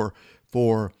the door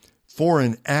for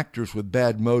foreign actors with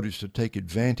bad motives to take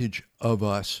advantage of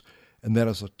us, and that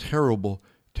is a terrible,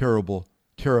 terrible,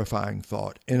 terrifying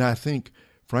thought. And I think,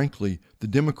 frankly, the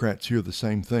Democrats hear the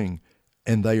same thing,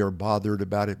 and they are bothered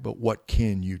about it, but what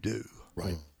can you do?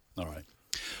 Right. All right.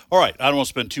 I don't want to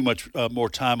spend too much more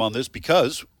time on this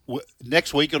because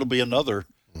next week it'll be another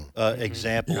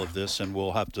example of this, and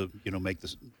we'll have to, make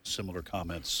the similar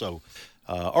comments. So,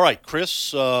 all right,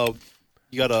 Chris,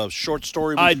 you got a short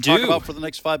story we can talk about for the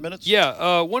next 5 minutes?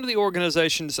 Yeah. One of the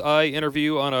organizations I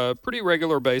interview on a pretty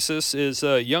regular basis is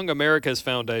Young America's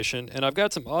Foundation, and I've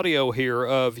got some audio here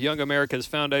of Young America's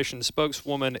Foundation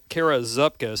spokeswoman Kara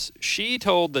Zupkus. She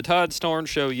told the Todd Starnes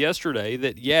Show yesterday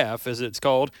that YAF, as it's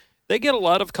called, they get a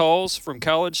lot of calls from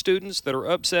college students that are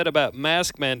upset about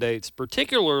mask mandates,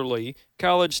 particularly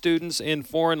college students in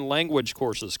foreign language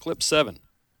courses. Clip 7.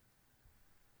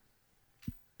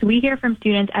 We hear from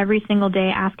students every single day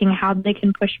asking how they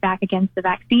can push back against the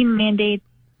vaccine mandates,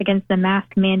 against the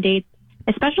mask mandates,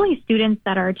 especially students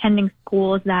that are attending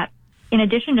schools that, in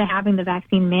addition to having the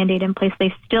vaccine mandate in place,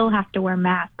 they still have to wear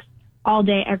masks all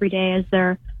day, every day as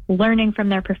they're learning from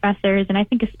their professors. And I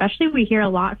think especially we hear a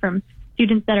lot from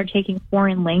students that are taking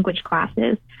foreign language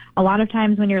classes. A lot of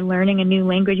times when you're learning a new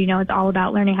language, it's all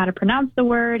about learning how to pronounce the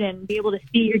word and be able to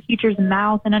see your teacher's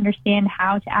mouth and understand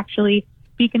how to actually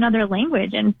speak another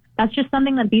language. And that's just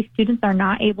something that these students are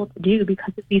not able to do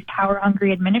because of these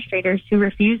power-hungry administrators who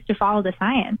refuse to follow the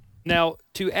science. Now,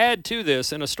 to add to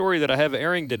this, in a story that I have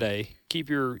airing today, keep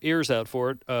your ears out for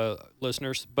it,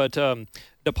 listeners, but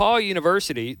DePaul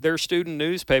University, their student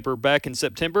newspaper back in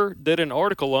September, did an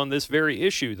article on this very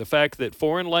issue, the fact that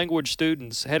foreign language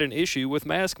students had an issue with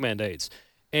mask mandates.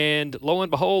 And lo and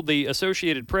behold, the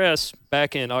Associated Press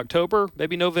back in October,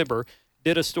 maybe November,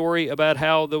 did a story about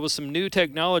how there was some new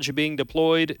technology being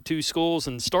deployed to schools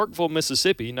in Starkville,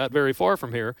 Mississippi, not very far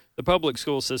from here, the public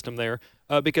school system there,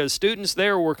 because students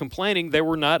there were complaining they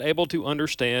were not able to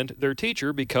understand their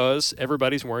teacher because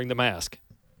everybody's wearing the mask.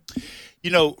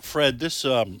 Fred, this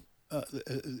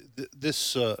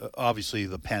obviously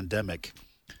the pandemic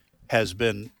has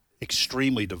been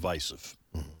extremely divisive.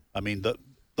 I mean, the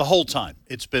whole time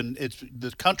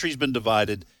the country's been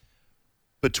divided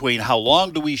between how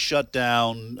long do we shut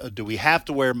down, do we have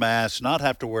to wear masks, not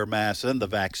have to wear masks, then the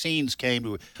vaccines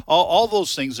came, all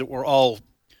those things that we're all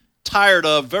tired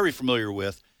of, very familiar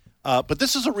with. But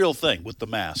this is a real thing with the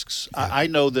masks. Yeah. I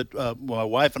know that my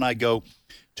wife and I go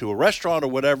to a restaurant or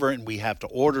whatever, and we have to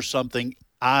order something.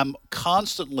 I'm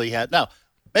constantly now,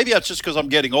 maybe that's just because I'm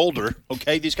getting older,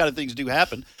 okay? These kind of things do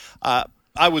happen.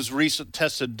 I was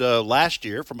tested last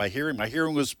year for my hearing. My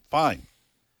hearing was fine.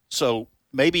 So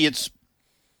maybe it's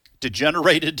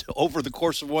degenerated over the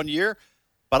course of 1 year,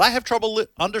 but I have trouble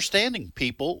understanding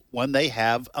people when they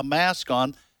have a mask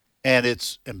on, and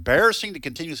it's embarrassing to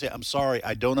continue to say, I'm sorry,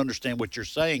 I don't understand what you're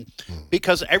saying,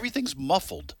 because everything's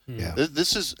muffled. Yeah.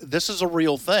 This is a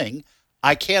real thing.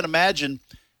 I can't imagine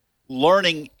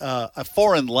learning a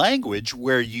foreign language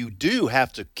where you do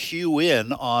have to cue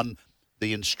in on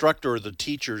the instructor or the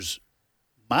teacher's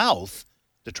mouth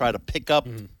to try to pick up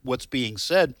what's being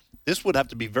said. This would have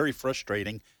to be very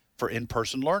frustrating for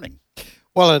in-person learning.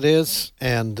 Well, it is,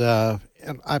 and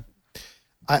I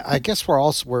guess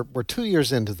we're 2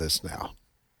 years into this now,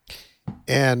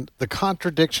 and the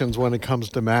contradictions when it comes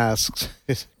to masks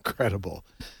is incredible.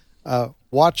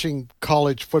 Watching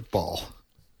college football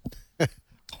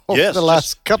over the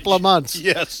last couple of months,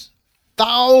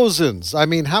 thousands. I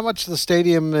mean, how much the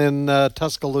stadium in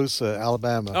Tuscaloosa,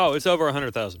 Alabama? Oh, it's over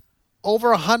 100,000.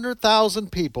 Over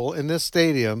 100,000 people in this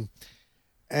stadium.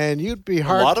 And you'd be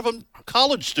hard. A lot of them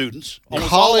college students.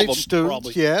 College students,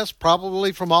 probably. Yes,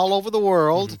 probably from all over the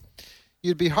world. Mm-hmm.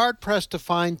 You'd be hard pressed to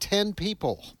find 10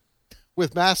 people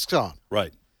with masks on.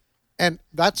 Right. And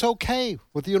that's okay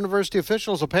with the university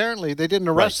officials. Apparently, they didn't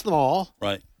arrest them all.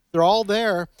 Right. They're all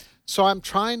there. So I'm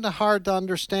trying hard to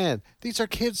understand. These are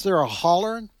kids. They're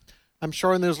hollering. I'm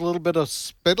sure there's a little bit of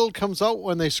spittle comes out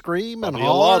when they scream and holler.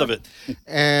 A lot of it.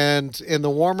 And in the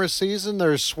warmer season,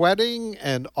 they're sweating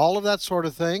and all of that sort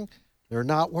of thing. They're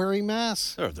not wearing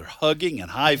masks. They're hugging and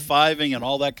high-fiving and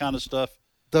all that kind of stuff.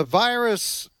 The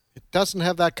virus doesn't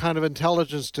have that kind of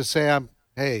intelligence to say, I'm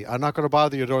not going to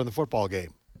bother you during the football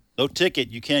game. No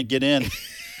ticket. You can't get in,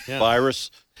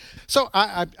 virus. So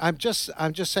I'm just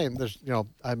saying, there's,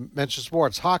 I mentioned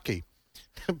sports, hockey.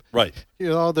 Right. You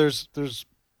know, there's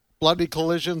bloody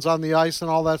collisions on the ice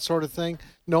and all that sort of thing.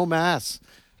 No masks.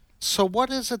 So what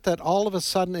is it that all of a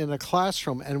sudden in a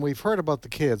classroom, and we've heard about the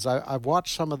kids, I've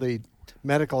watched some of the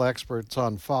medical experts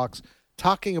on Fox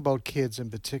talking about kids in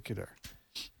particular.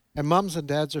 And moms and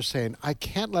dads are saying, I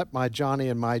can't let my Johnny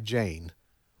and my Jane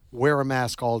wear a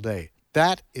mask all day.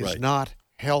 That is not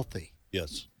healthy.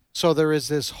 Yes. So there is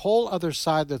this whole other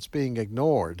side that's being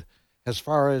ignored as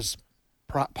far as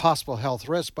possible health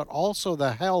risks, but also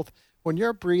the health when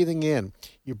you're breathing in.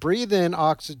 You breathe in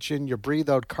oxygen, you breathe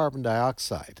out carbon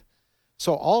dioxide.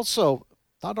 So also,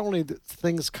 not only the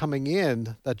things coming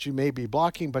in that you may be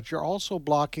blocking, but you're also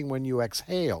blocking when you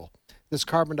exhale this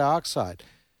carbon dioxide.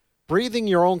 Breathing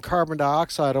your own carbon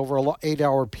dioxide over an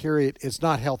 8-hour period is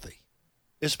not healthy.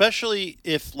 Especially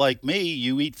if, like me,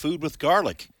 you eat food with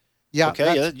garlic. Yeah.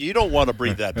 Okay, you don't want to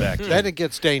breathe that back. Then it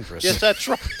gets dangerous. Yes, that's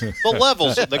right. The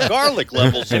levels, the garlic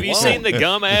levels. Have you alone. seen the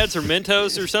gum ads or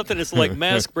Mentos or something? It's like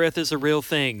mask breath is a real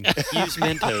thing. Use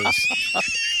Mentos.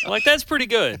 Like, that's pretty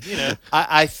good, you know.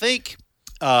 I think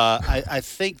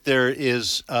there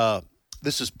is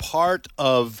this is part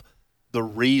of the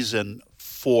reason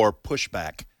for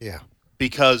pushback. Yeah.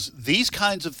 Because these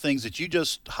kinds of things that you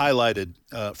just highlighted,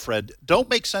 Fred, don't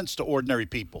make sense to ordinary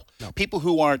people. No. People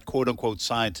who aren't quote-unquote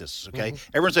scientists, okay? Mm-hmm.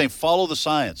 Everyone's saying, follow the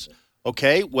science.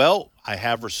 Okay, well, I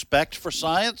have respect for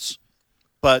science,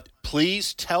 but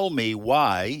please tell me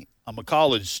why, I'm a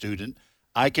college student,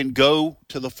 I can go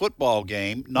to the football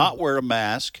game, not wear a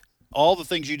mask, all the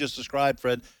things you just described,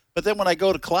 Fred, but then when I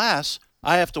go to class,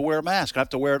 I have to wear a mask. I have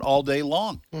to wear it all day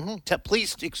long. Mm-hmm.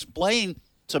 Please explain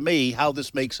to me how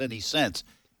this makes any sense.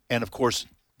 And, of course,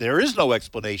 there is no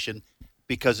explanation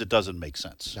because it doesn't make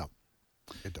sense. No,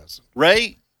 it doesn't.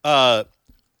 Ray,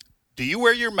 do you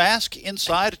wear your mask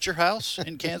inside at your house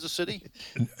in Kansas City?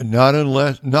 Not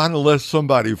unless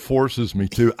somebody forces me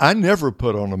to. I never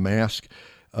put on a mask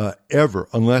ever,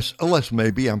 unless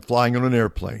maybe I'm flying on an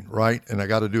airplane, right? And I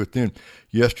got to do it then.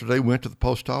 Yesterday, went to the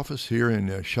post office here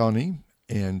in Shawnee,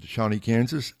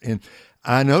 Kansas, and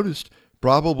I noticed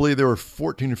probably there were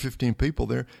 14 or 15 people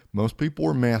there. Most people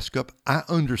were masked up. I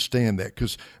understand that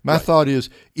because my thought is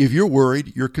if you're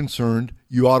worried, you're concerned,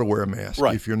 you ought to wear a mask.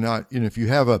 Right. If you're not, if you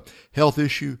have a health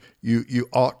issue, you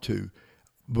ought to.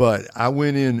 But I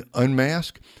went in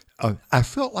unmasked. I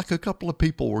felt like a couple of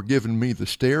people were giving me the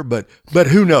stare, but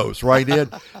who knows, right,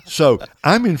 Ed? So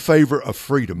I'm in favor of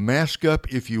freedom. Mask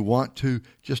up if you want to.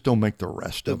 Just don't make the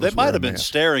rest of us They might wear have a been mask.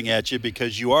 staring at you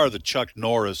because you are the Chuck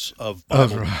Norris of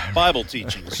Bible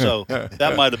teaching. So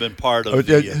that might have been part of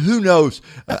the, who knows?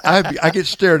 I get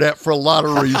stared at for a lot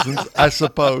of reasons, I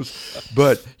suppose.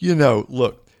 But,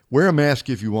 look, wear a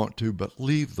mask if you want to, but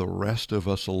leave the rest of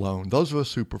us alone. Those of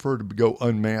us who prefer to go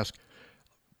unmasked,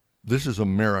 this is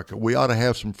America. We ought to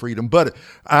have some freedom. But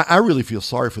I really feel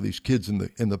sorry for these kids in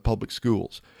the public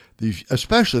schools,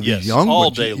 especially these young all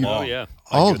ones. Day long.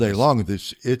 All day long.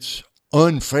 It's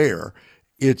unfair.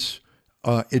 It's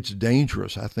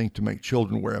dangerous, I think, to make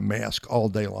children wear a mask all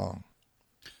day long.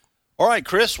 All right,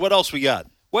 Chris, what else we got?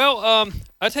 Well,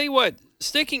 I tell you what,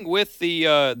 sticking with the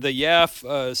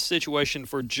YAF situation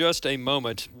for just a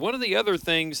moment, one of the other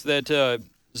things that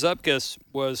Zupkus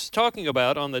was talking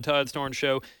about on the Todd Starnes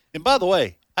Show. And by the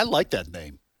way, I like that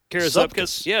name. Kara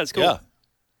Zupkus. Yeah, it's cool.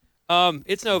 Yeah.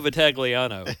 It's no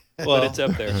Vitagliano, well, but it's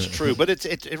up there. It's true, but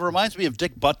it reminds me of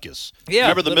Dick Butkus. Yeah,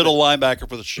 remember the middle linebacker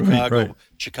for the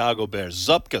Chicago Bears?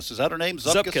 Zupkus, is that her name?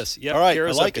 Zupkus. Yeah, all right,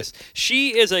 Kara I like Zupkus. it.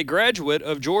 She is a graduate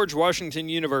of George Washington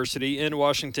University in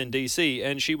Washington D.C.,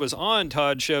 and she was on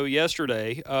Todd's show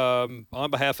yesterday on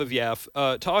behalf of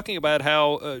YAF, talking about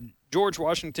how George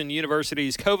Washington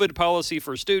University's COVID policy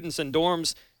for students in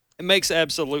dorms makes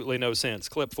absolutely no sense.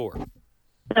 Clip 4.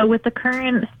 So with the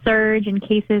current surge in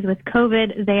cases with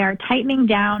COVID, they are tightening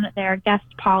down their guest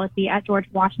policy at George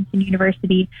Washington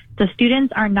University. So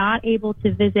students are not able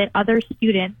to visit other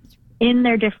students in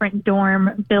their different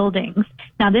dorm buildings.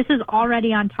 Now, this is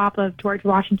already on top of George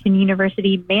Washington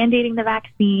University mandating the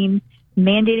vaccine,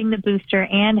 mandating the booster,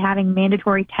 and having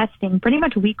mandatory testing pretty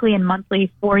much weekly and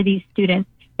monthly for these students.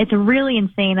 It's really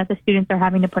insane that the students are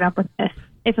having to put up with this.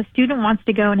 If a student wants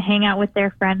to go and hang out with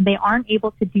their friend, they aren't able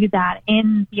to do that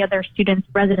in the other student's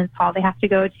residence hall. They have to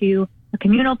go to a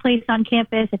communal place on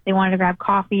campus if they wanted to grab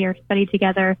coffee or study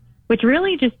together, which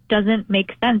really just doesn't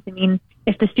make sense. I mean,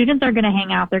 if the students are going to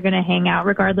hang out, they're going to hang out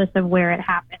regardless of where it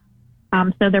happens.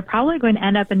 So they're probably going to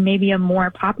end up in maybe a more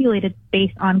populated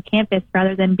space on campus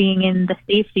rather than being in the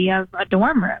safety of a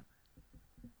dorm room.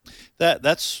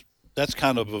 That's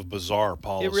kind of a bizarre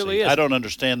policy. It really is. I don't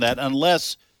understand that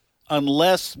unless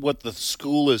what the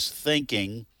school is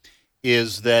thinking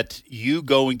is that you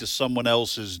going to someone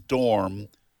else's dorm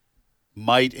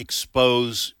might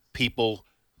expose people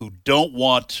who don't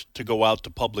want to go out to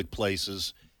public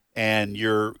places, and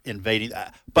you're invading.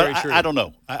 But I don't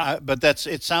know. But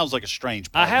it sounds like a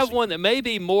strange policy. I have one that may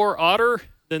be more otter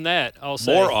than that, I'll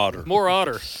say. More otter. More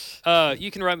otter.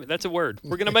 You can write me. That's a word.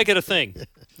 We're going to make it a thing.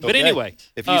 But Okay, anyway.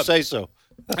 if you say so.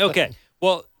 Okay.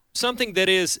 Well, something that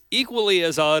is equally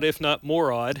as odd, if not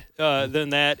more odd, than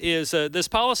that is this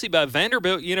policy by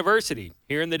Vanderbilt University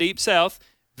here in the Deep South.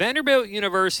 Vanderbilt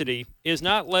University is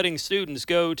not letting students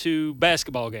go to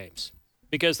basketball games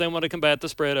because they want to combat the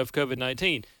spread of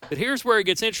COVID-19. But here's where it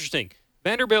gets interesting.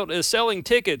 Vanderbilt is selling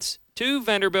tickets to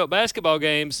Vanderbilt basketball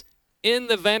games in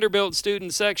the Vanderbilt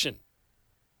student section.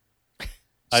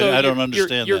 So I don't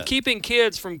understand You're that. keeping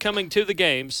kids from coming to the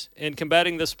games and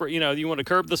combating the spread. You know, you want to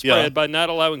curb the spread by not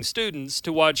allowing students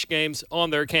to watch games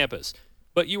on their campus.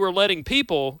 But you are letting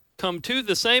people come to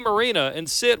the same arena and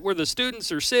sit where the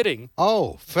students are sitting.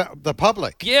 Oh, the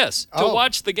public. Yes, to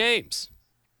watch the games.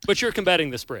 But you're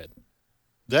combating the spread.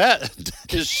 That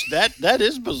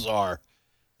is bizarre.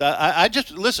 I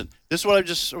just listen. This is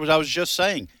what I was just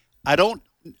saying.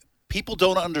 People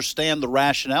don't understand the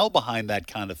rationale behind that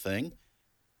kind of thing,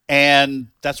 and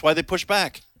that's why they push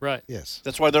back. Right. Yes.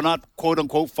 That's why they're not quote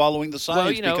unquote following the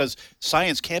science, you know, because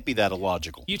science can't be that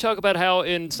illogical. You talk about how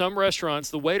in some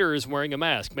restaurants the waiter is wearing a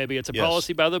mask. Maybe it's a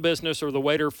policy by the business, or the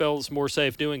waiter feels more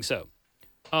safe doing so.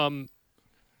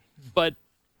 But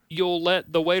you'll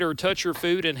let the waiter touch your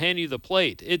food and hand you the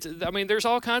plate. There's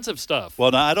all kinds of stuff.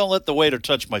 Well, now, I don't let the waiter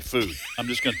touch my food. I'm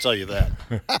just going to tell you that.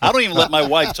 I don't even let my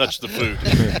wife touch the food.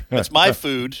 That's my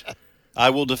food. I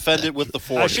will defend it with the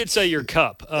fork. I should say your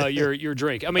cup, your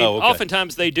drink. I mean,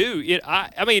 oftentimes they do.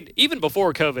 Even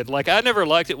before COVID, like I never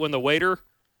liked it when the waiter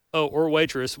or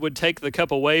waitress would take the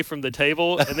cup away from the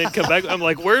table and then come back. I'm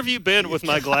like, where have you been with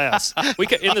my glass?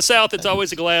 In the South, it's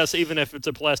always a glass, even if it's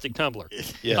a plastic tumbler.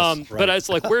 Yes, right. But it's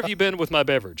like, where have you been with my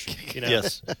beverage? You know?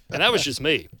 Yes. And that was just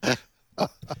me.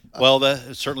 Well,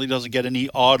 that certainly doesn't get any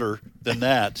odder than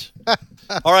that.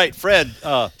 All right, Fred,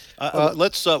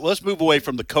 let's move away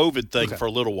from the COVID thing for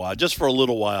a little while, just for a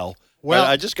little while. Well,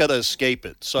 I just got to escape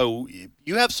it. So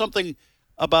you have something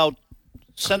about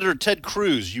Senator Ted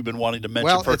Cruz you've been wanting to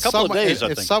mention for a couple of days, I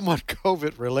think. It's somewhat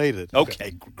COVID related.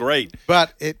 Okay, great.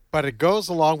 But it goes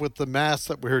along with the mask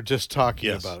that we were just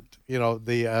talking about. You know,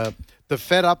 the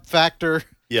fed up factor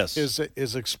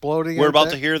is exploding. We're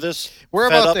about to hear this? We're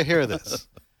Fed about up? to hear this.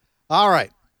 All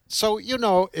right. So,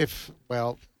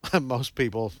 most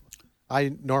people,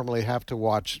 I normally have to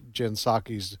watch Jen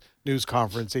Psaki's news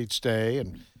conference each day,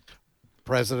 and the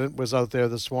president was out there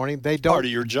this morning. They don't part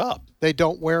of your job. They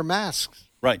don't wear masks.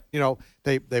 Right. You know,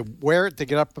 they wear it, they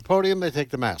get up the podium, they take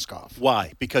the mask off.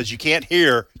 Why? Because you can't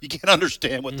hear, you can't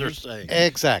understand what they're saying.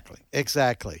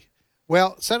 Exactly.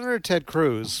 Well, Senator Ted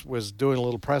Cruz was doing a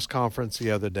little press conference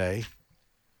the other day,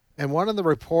 and one of the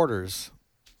reporters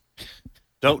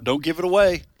don't give it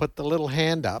away. Put the little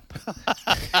hand up.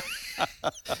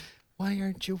 Why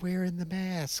aren't you wearing the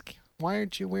mask? Why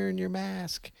aren't you wearing your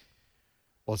mask?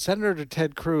 Well, Senator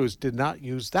Ted Cruz did not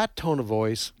use that tone of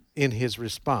voice in his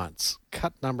response.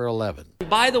 Cut number 11.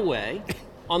 By the way,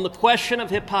 on the question of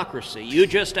hypocrisy, you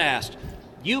just asked,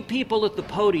 you people at the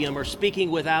podium are speaking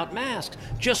without masks.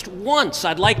 Just once,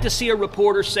 I'd like to see a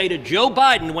reporter say to Joe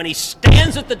Biden when he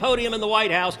stands at the podium in the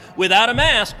White House without a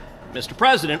mask, Mr.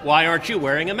 President, why aren't you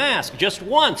wearing a mask? Just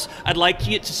once, I'd like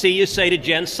to see you say to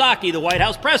Jen Psaki, the White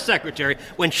House press secretary,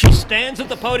 when she stands at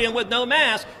the podium with no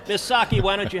mask, Ms. Psaki,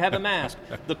 why don't you have a mask?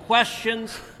 The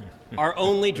questions are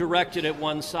only directed at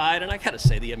one side, and I got to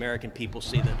say, the American people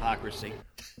see the hypocrisy.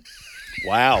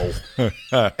 Wow.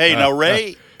 Hey, now,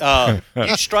 Ray,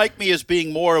 you strike me as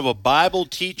being more of a Bible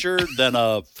teacher than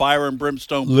a fire and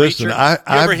brimstone Listen, preacher. I've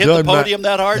ever hit the podium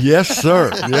that hard? Yes, sir.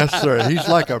 Yes, sir. He's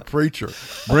like a preacher,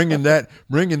 bringing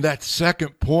that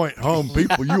second point home.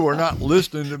 People, you are not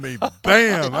listening to me.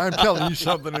 Bam! I'm telling you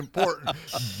something important.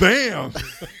 Bam!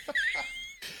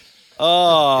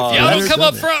 Oh, if y'all don't come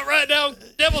up front right now,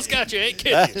 devil's got you. Ain't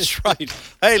kidding. That's right.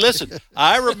 Hey, listen,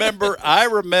 I remember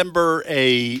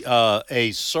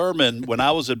a sermon when I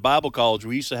was at Bible college.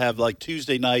 We used to have, like,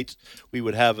 Tuesday nights, we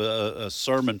would have a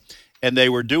sermon, and they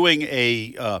were doing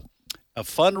a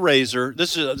fundraiser.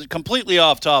 This is completely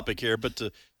off topic here, but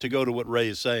to go to what Ray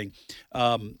is saying,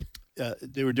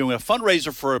 they were doing a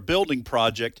fundraiser for a building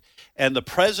project, and the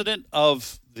president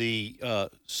of the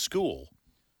school.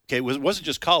 Okay, it wasn't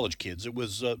just college kids. It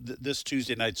was this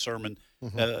Tuesday night sermon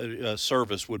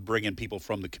service would bring in people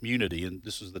from the community, and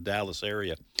this was the Dallas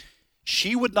area.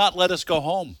 She would not let us go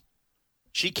home.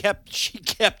 She kept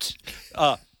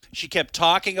she kept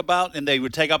talking about, and they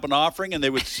would take up an offering, and they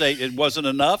would say it wasn't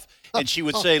enough, and she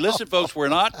would say, "Listen, folks, we're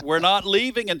not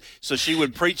leaving," and so she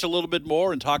would preach a little bit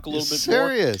more and talk a little bit more.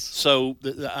 Serious? So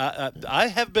I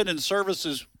have been in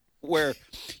services where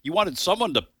you wanted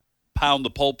someone to pound the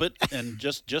pulpit and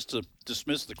just to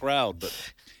dismiss the crowd.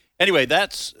 But anyway,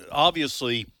 that's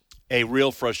obviously a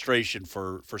real frustration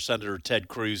for Senator Ted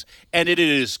Cruz, and it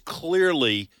is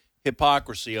clearly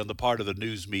hypocrisy on the part of the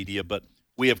news media, but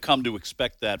we have come to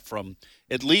expect that from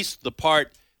at least the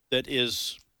part that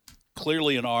is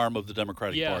clearly an arm of the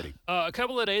Democratic Party. A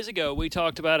couple of days ago, we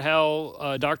talked about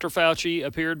how Dr. Fauci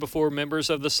appeared before members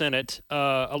of the Senate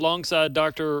alongside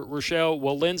Dr. Rochelle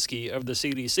Walensky of the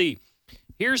CDC.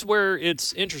 Here's where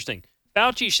it's interesting.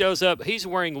 Fauci shows up. He's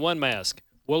wearing one mask.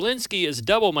 Walensky is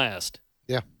double masked.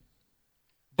 Yeah.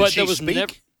 But there was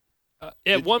never...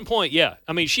 at one point, yeah.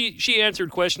 I mean, she answered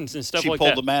questions and stuff like that.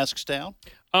 She pulled the masks down?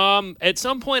 At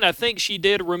some point, I think she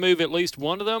did remove at least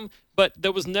one of them, but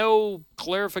there was no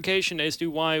clarification as to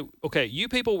why, okay, you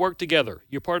people work together.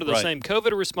 You're part of the same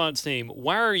COVID response team.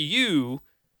 Why are you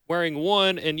wearing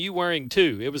one and you wearing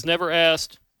two? It was never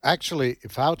asked. Actually,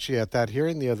 Fauci at that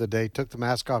hearing the other day took the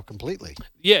mask off completely.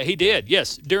 Yeah, he did,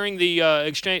 yes, during the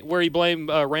exchange where he blamed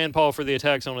Rand Paul for the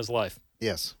attacks on his life.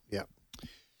 Yes, yeah.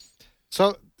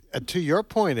 So, to your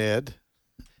point, Ed,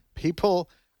 people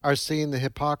are seeing the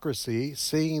hypocrisy,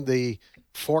 seeing the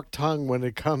forked tongue when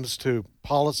it comes to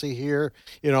policy here,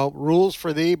 rules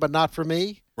for thee, but not for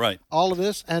me. Right. All of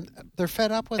this, and they're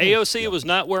fed up with it. AOC was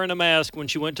not wearing a mask when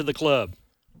she went to the club.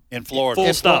 In Florida.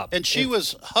 Full stop. And she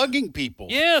was hugging people.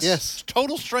 Yes.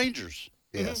 Total strangers.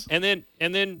 Yes. And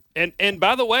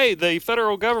by the way, the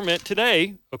federal government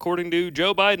today, according to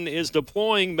Joe Biden, is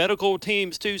deploying medical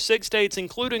teams to 6 states,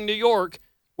 including New York,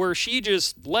 where she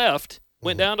just left,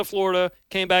 went down to Florida,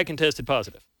 came back and tested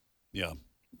positive. Yeah.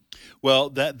 Well,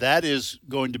 that is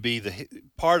going to be the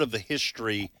part of the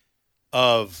history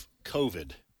of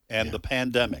COVID and the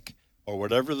pandemic, or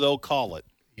whatever they'll call it,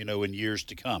 in years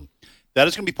to come. That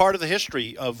is going to be part of the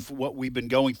history of what we've been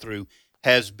going through,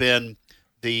 has been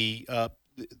the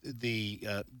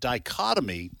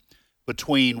dichotomy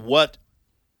between what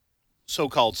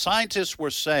so-called scientists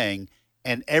were saying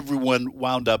and everyone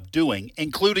wound up doing,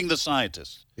 including the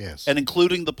scientists, yes, and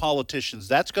including the politicians.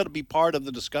 That's going to be part of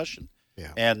the discussion.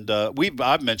 Yeah. And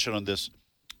I've mentioned on this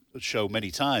show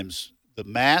many times the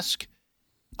mask.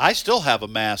 I still have a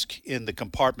mask in the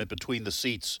compartment between the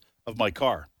seats of my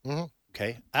car. Mm-hmm.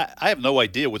 Okay, I have no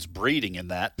idea what's breeding in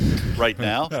that right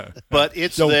now, but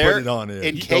it's Don't there put it on, Ed.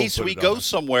 in You case don't put we it go on.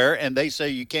 somewhere and they say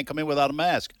you can't come in without a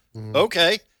mask. Mm-hmm.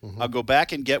 Okay, I'll go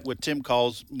back and get what Tim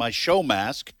calls my show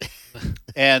mask,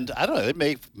 and I don't know. It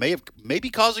may be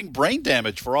causing brain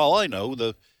damage for all I know.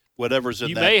 The whatever's in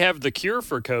You that. may have the cure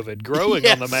for COVID growing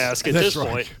on the mask at this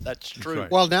point. That's true. right.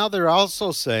 Well, now they're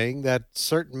also saying that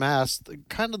certain masks,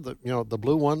 kind of the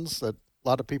blue ones that a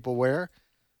lot of people wear,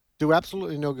 do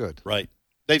absolutely no good. Right.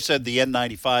 They've said the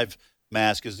N95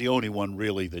 mask is the only one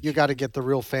really that You got to get the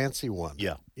real fancy one.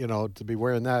 Yeah. To be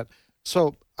wearing that.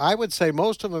 So I would say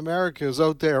most of America is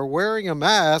out there wearing a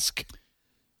mask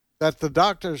that the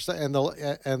doctors and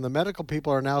the medical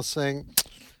people are now saying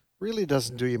really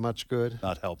doesn't do you much good.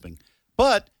 not helping.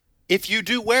 But if you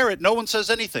do wear it, no one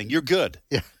says anything. You're good.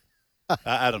 Yeah.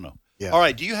 I don't know. Yeah. All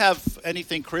right. Do you have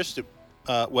anything, Chris?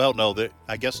 Well, no,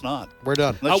 I guess not. We're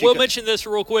done. I will mention this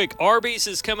real quick. Arby's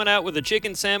is coming out with a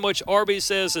chicken sandwich. Arby's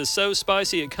says is so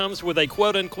spicy it comes with a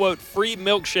quote-unquote free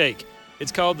milkshake.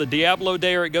 It's called the Diablo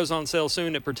Dare. It goes on sale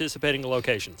soon at participating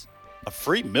locations. A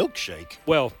free milkshake?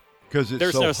 Well, because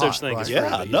there's no such thing as free.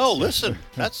 Yeah, no, listen,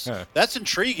 that's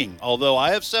intriguing. Although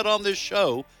I have said on this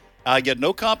show, I get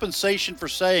no compensation for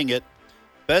saying it.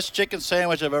 Best chicken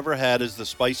sandwich I've ever had is the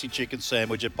spicy chicken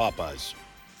sandwich at Popeyes.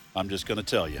 I'm just going to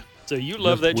tell you. So you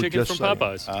love that chicken from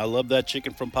Popeyes? I love that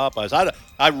chicken from Popeyes.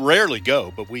 I rarely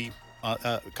go, but we,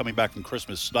 coming back from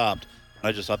Christmas, stopped. And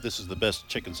I just thought this is the best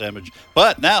chicken sandwich.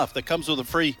 But now, if that comes with a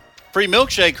free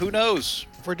milkshake, who knows?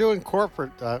 If we're doing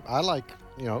corporate, I like,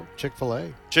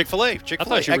 Chick-fil-A. Chick-fil-A. I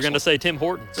thought you were going to say Tim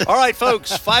Hortons. All right,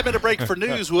 folks, 5-minute break for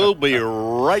news. We'll be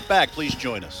right back. Please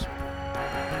join us.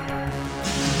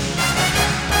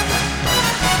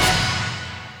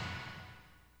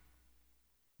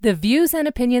 The views and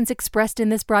opinions expressed in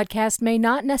this broadcast may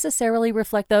not necessarily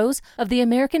reflect those of the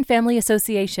American Family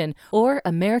Association or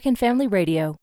American Family Radio.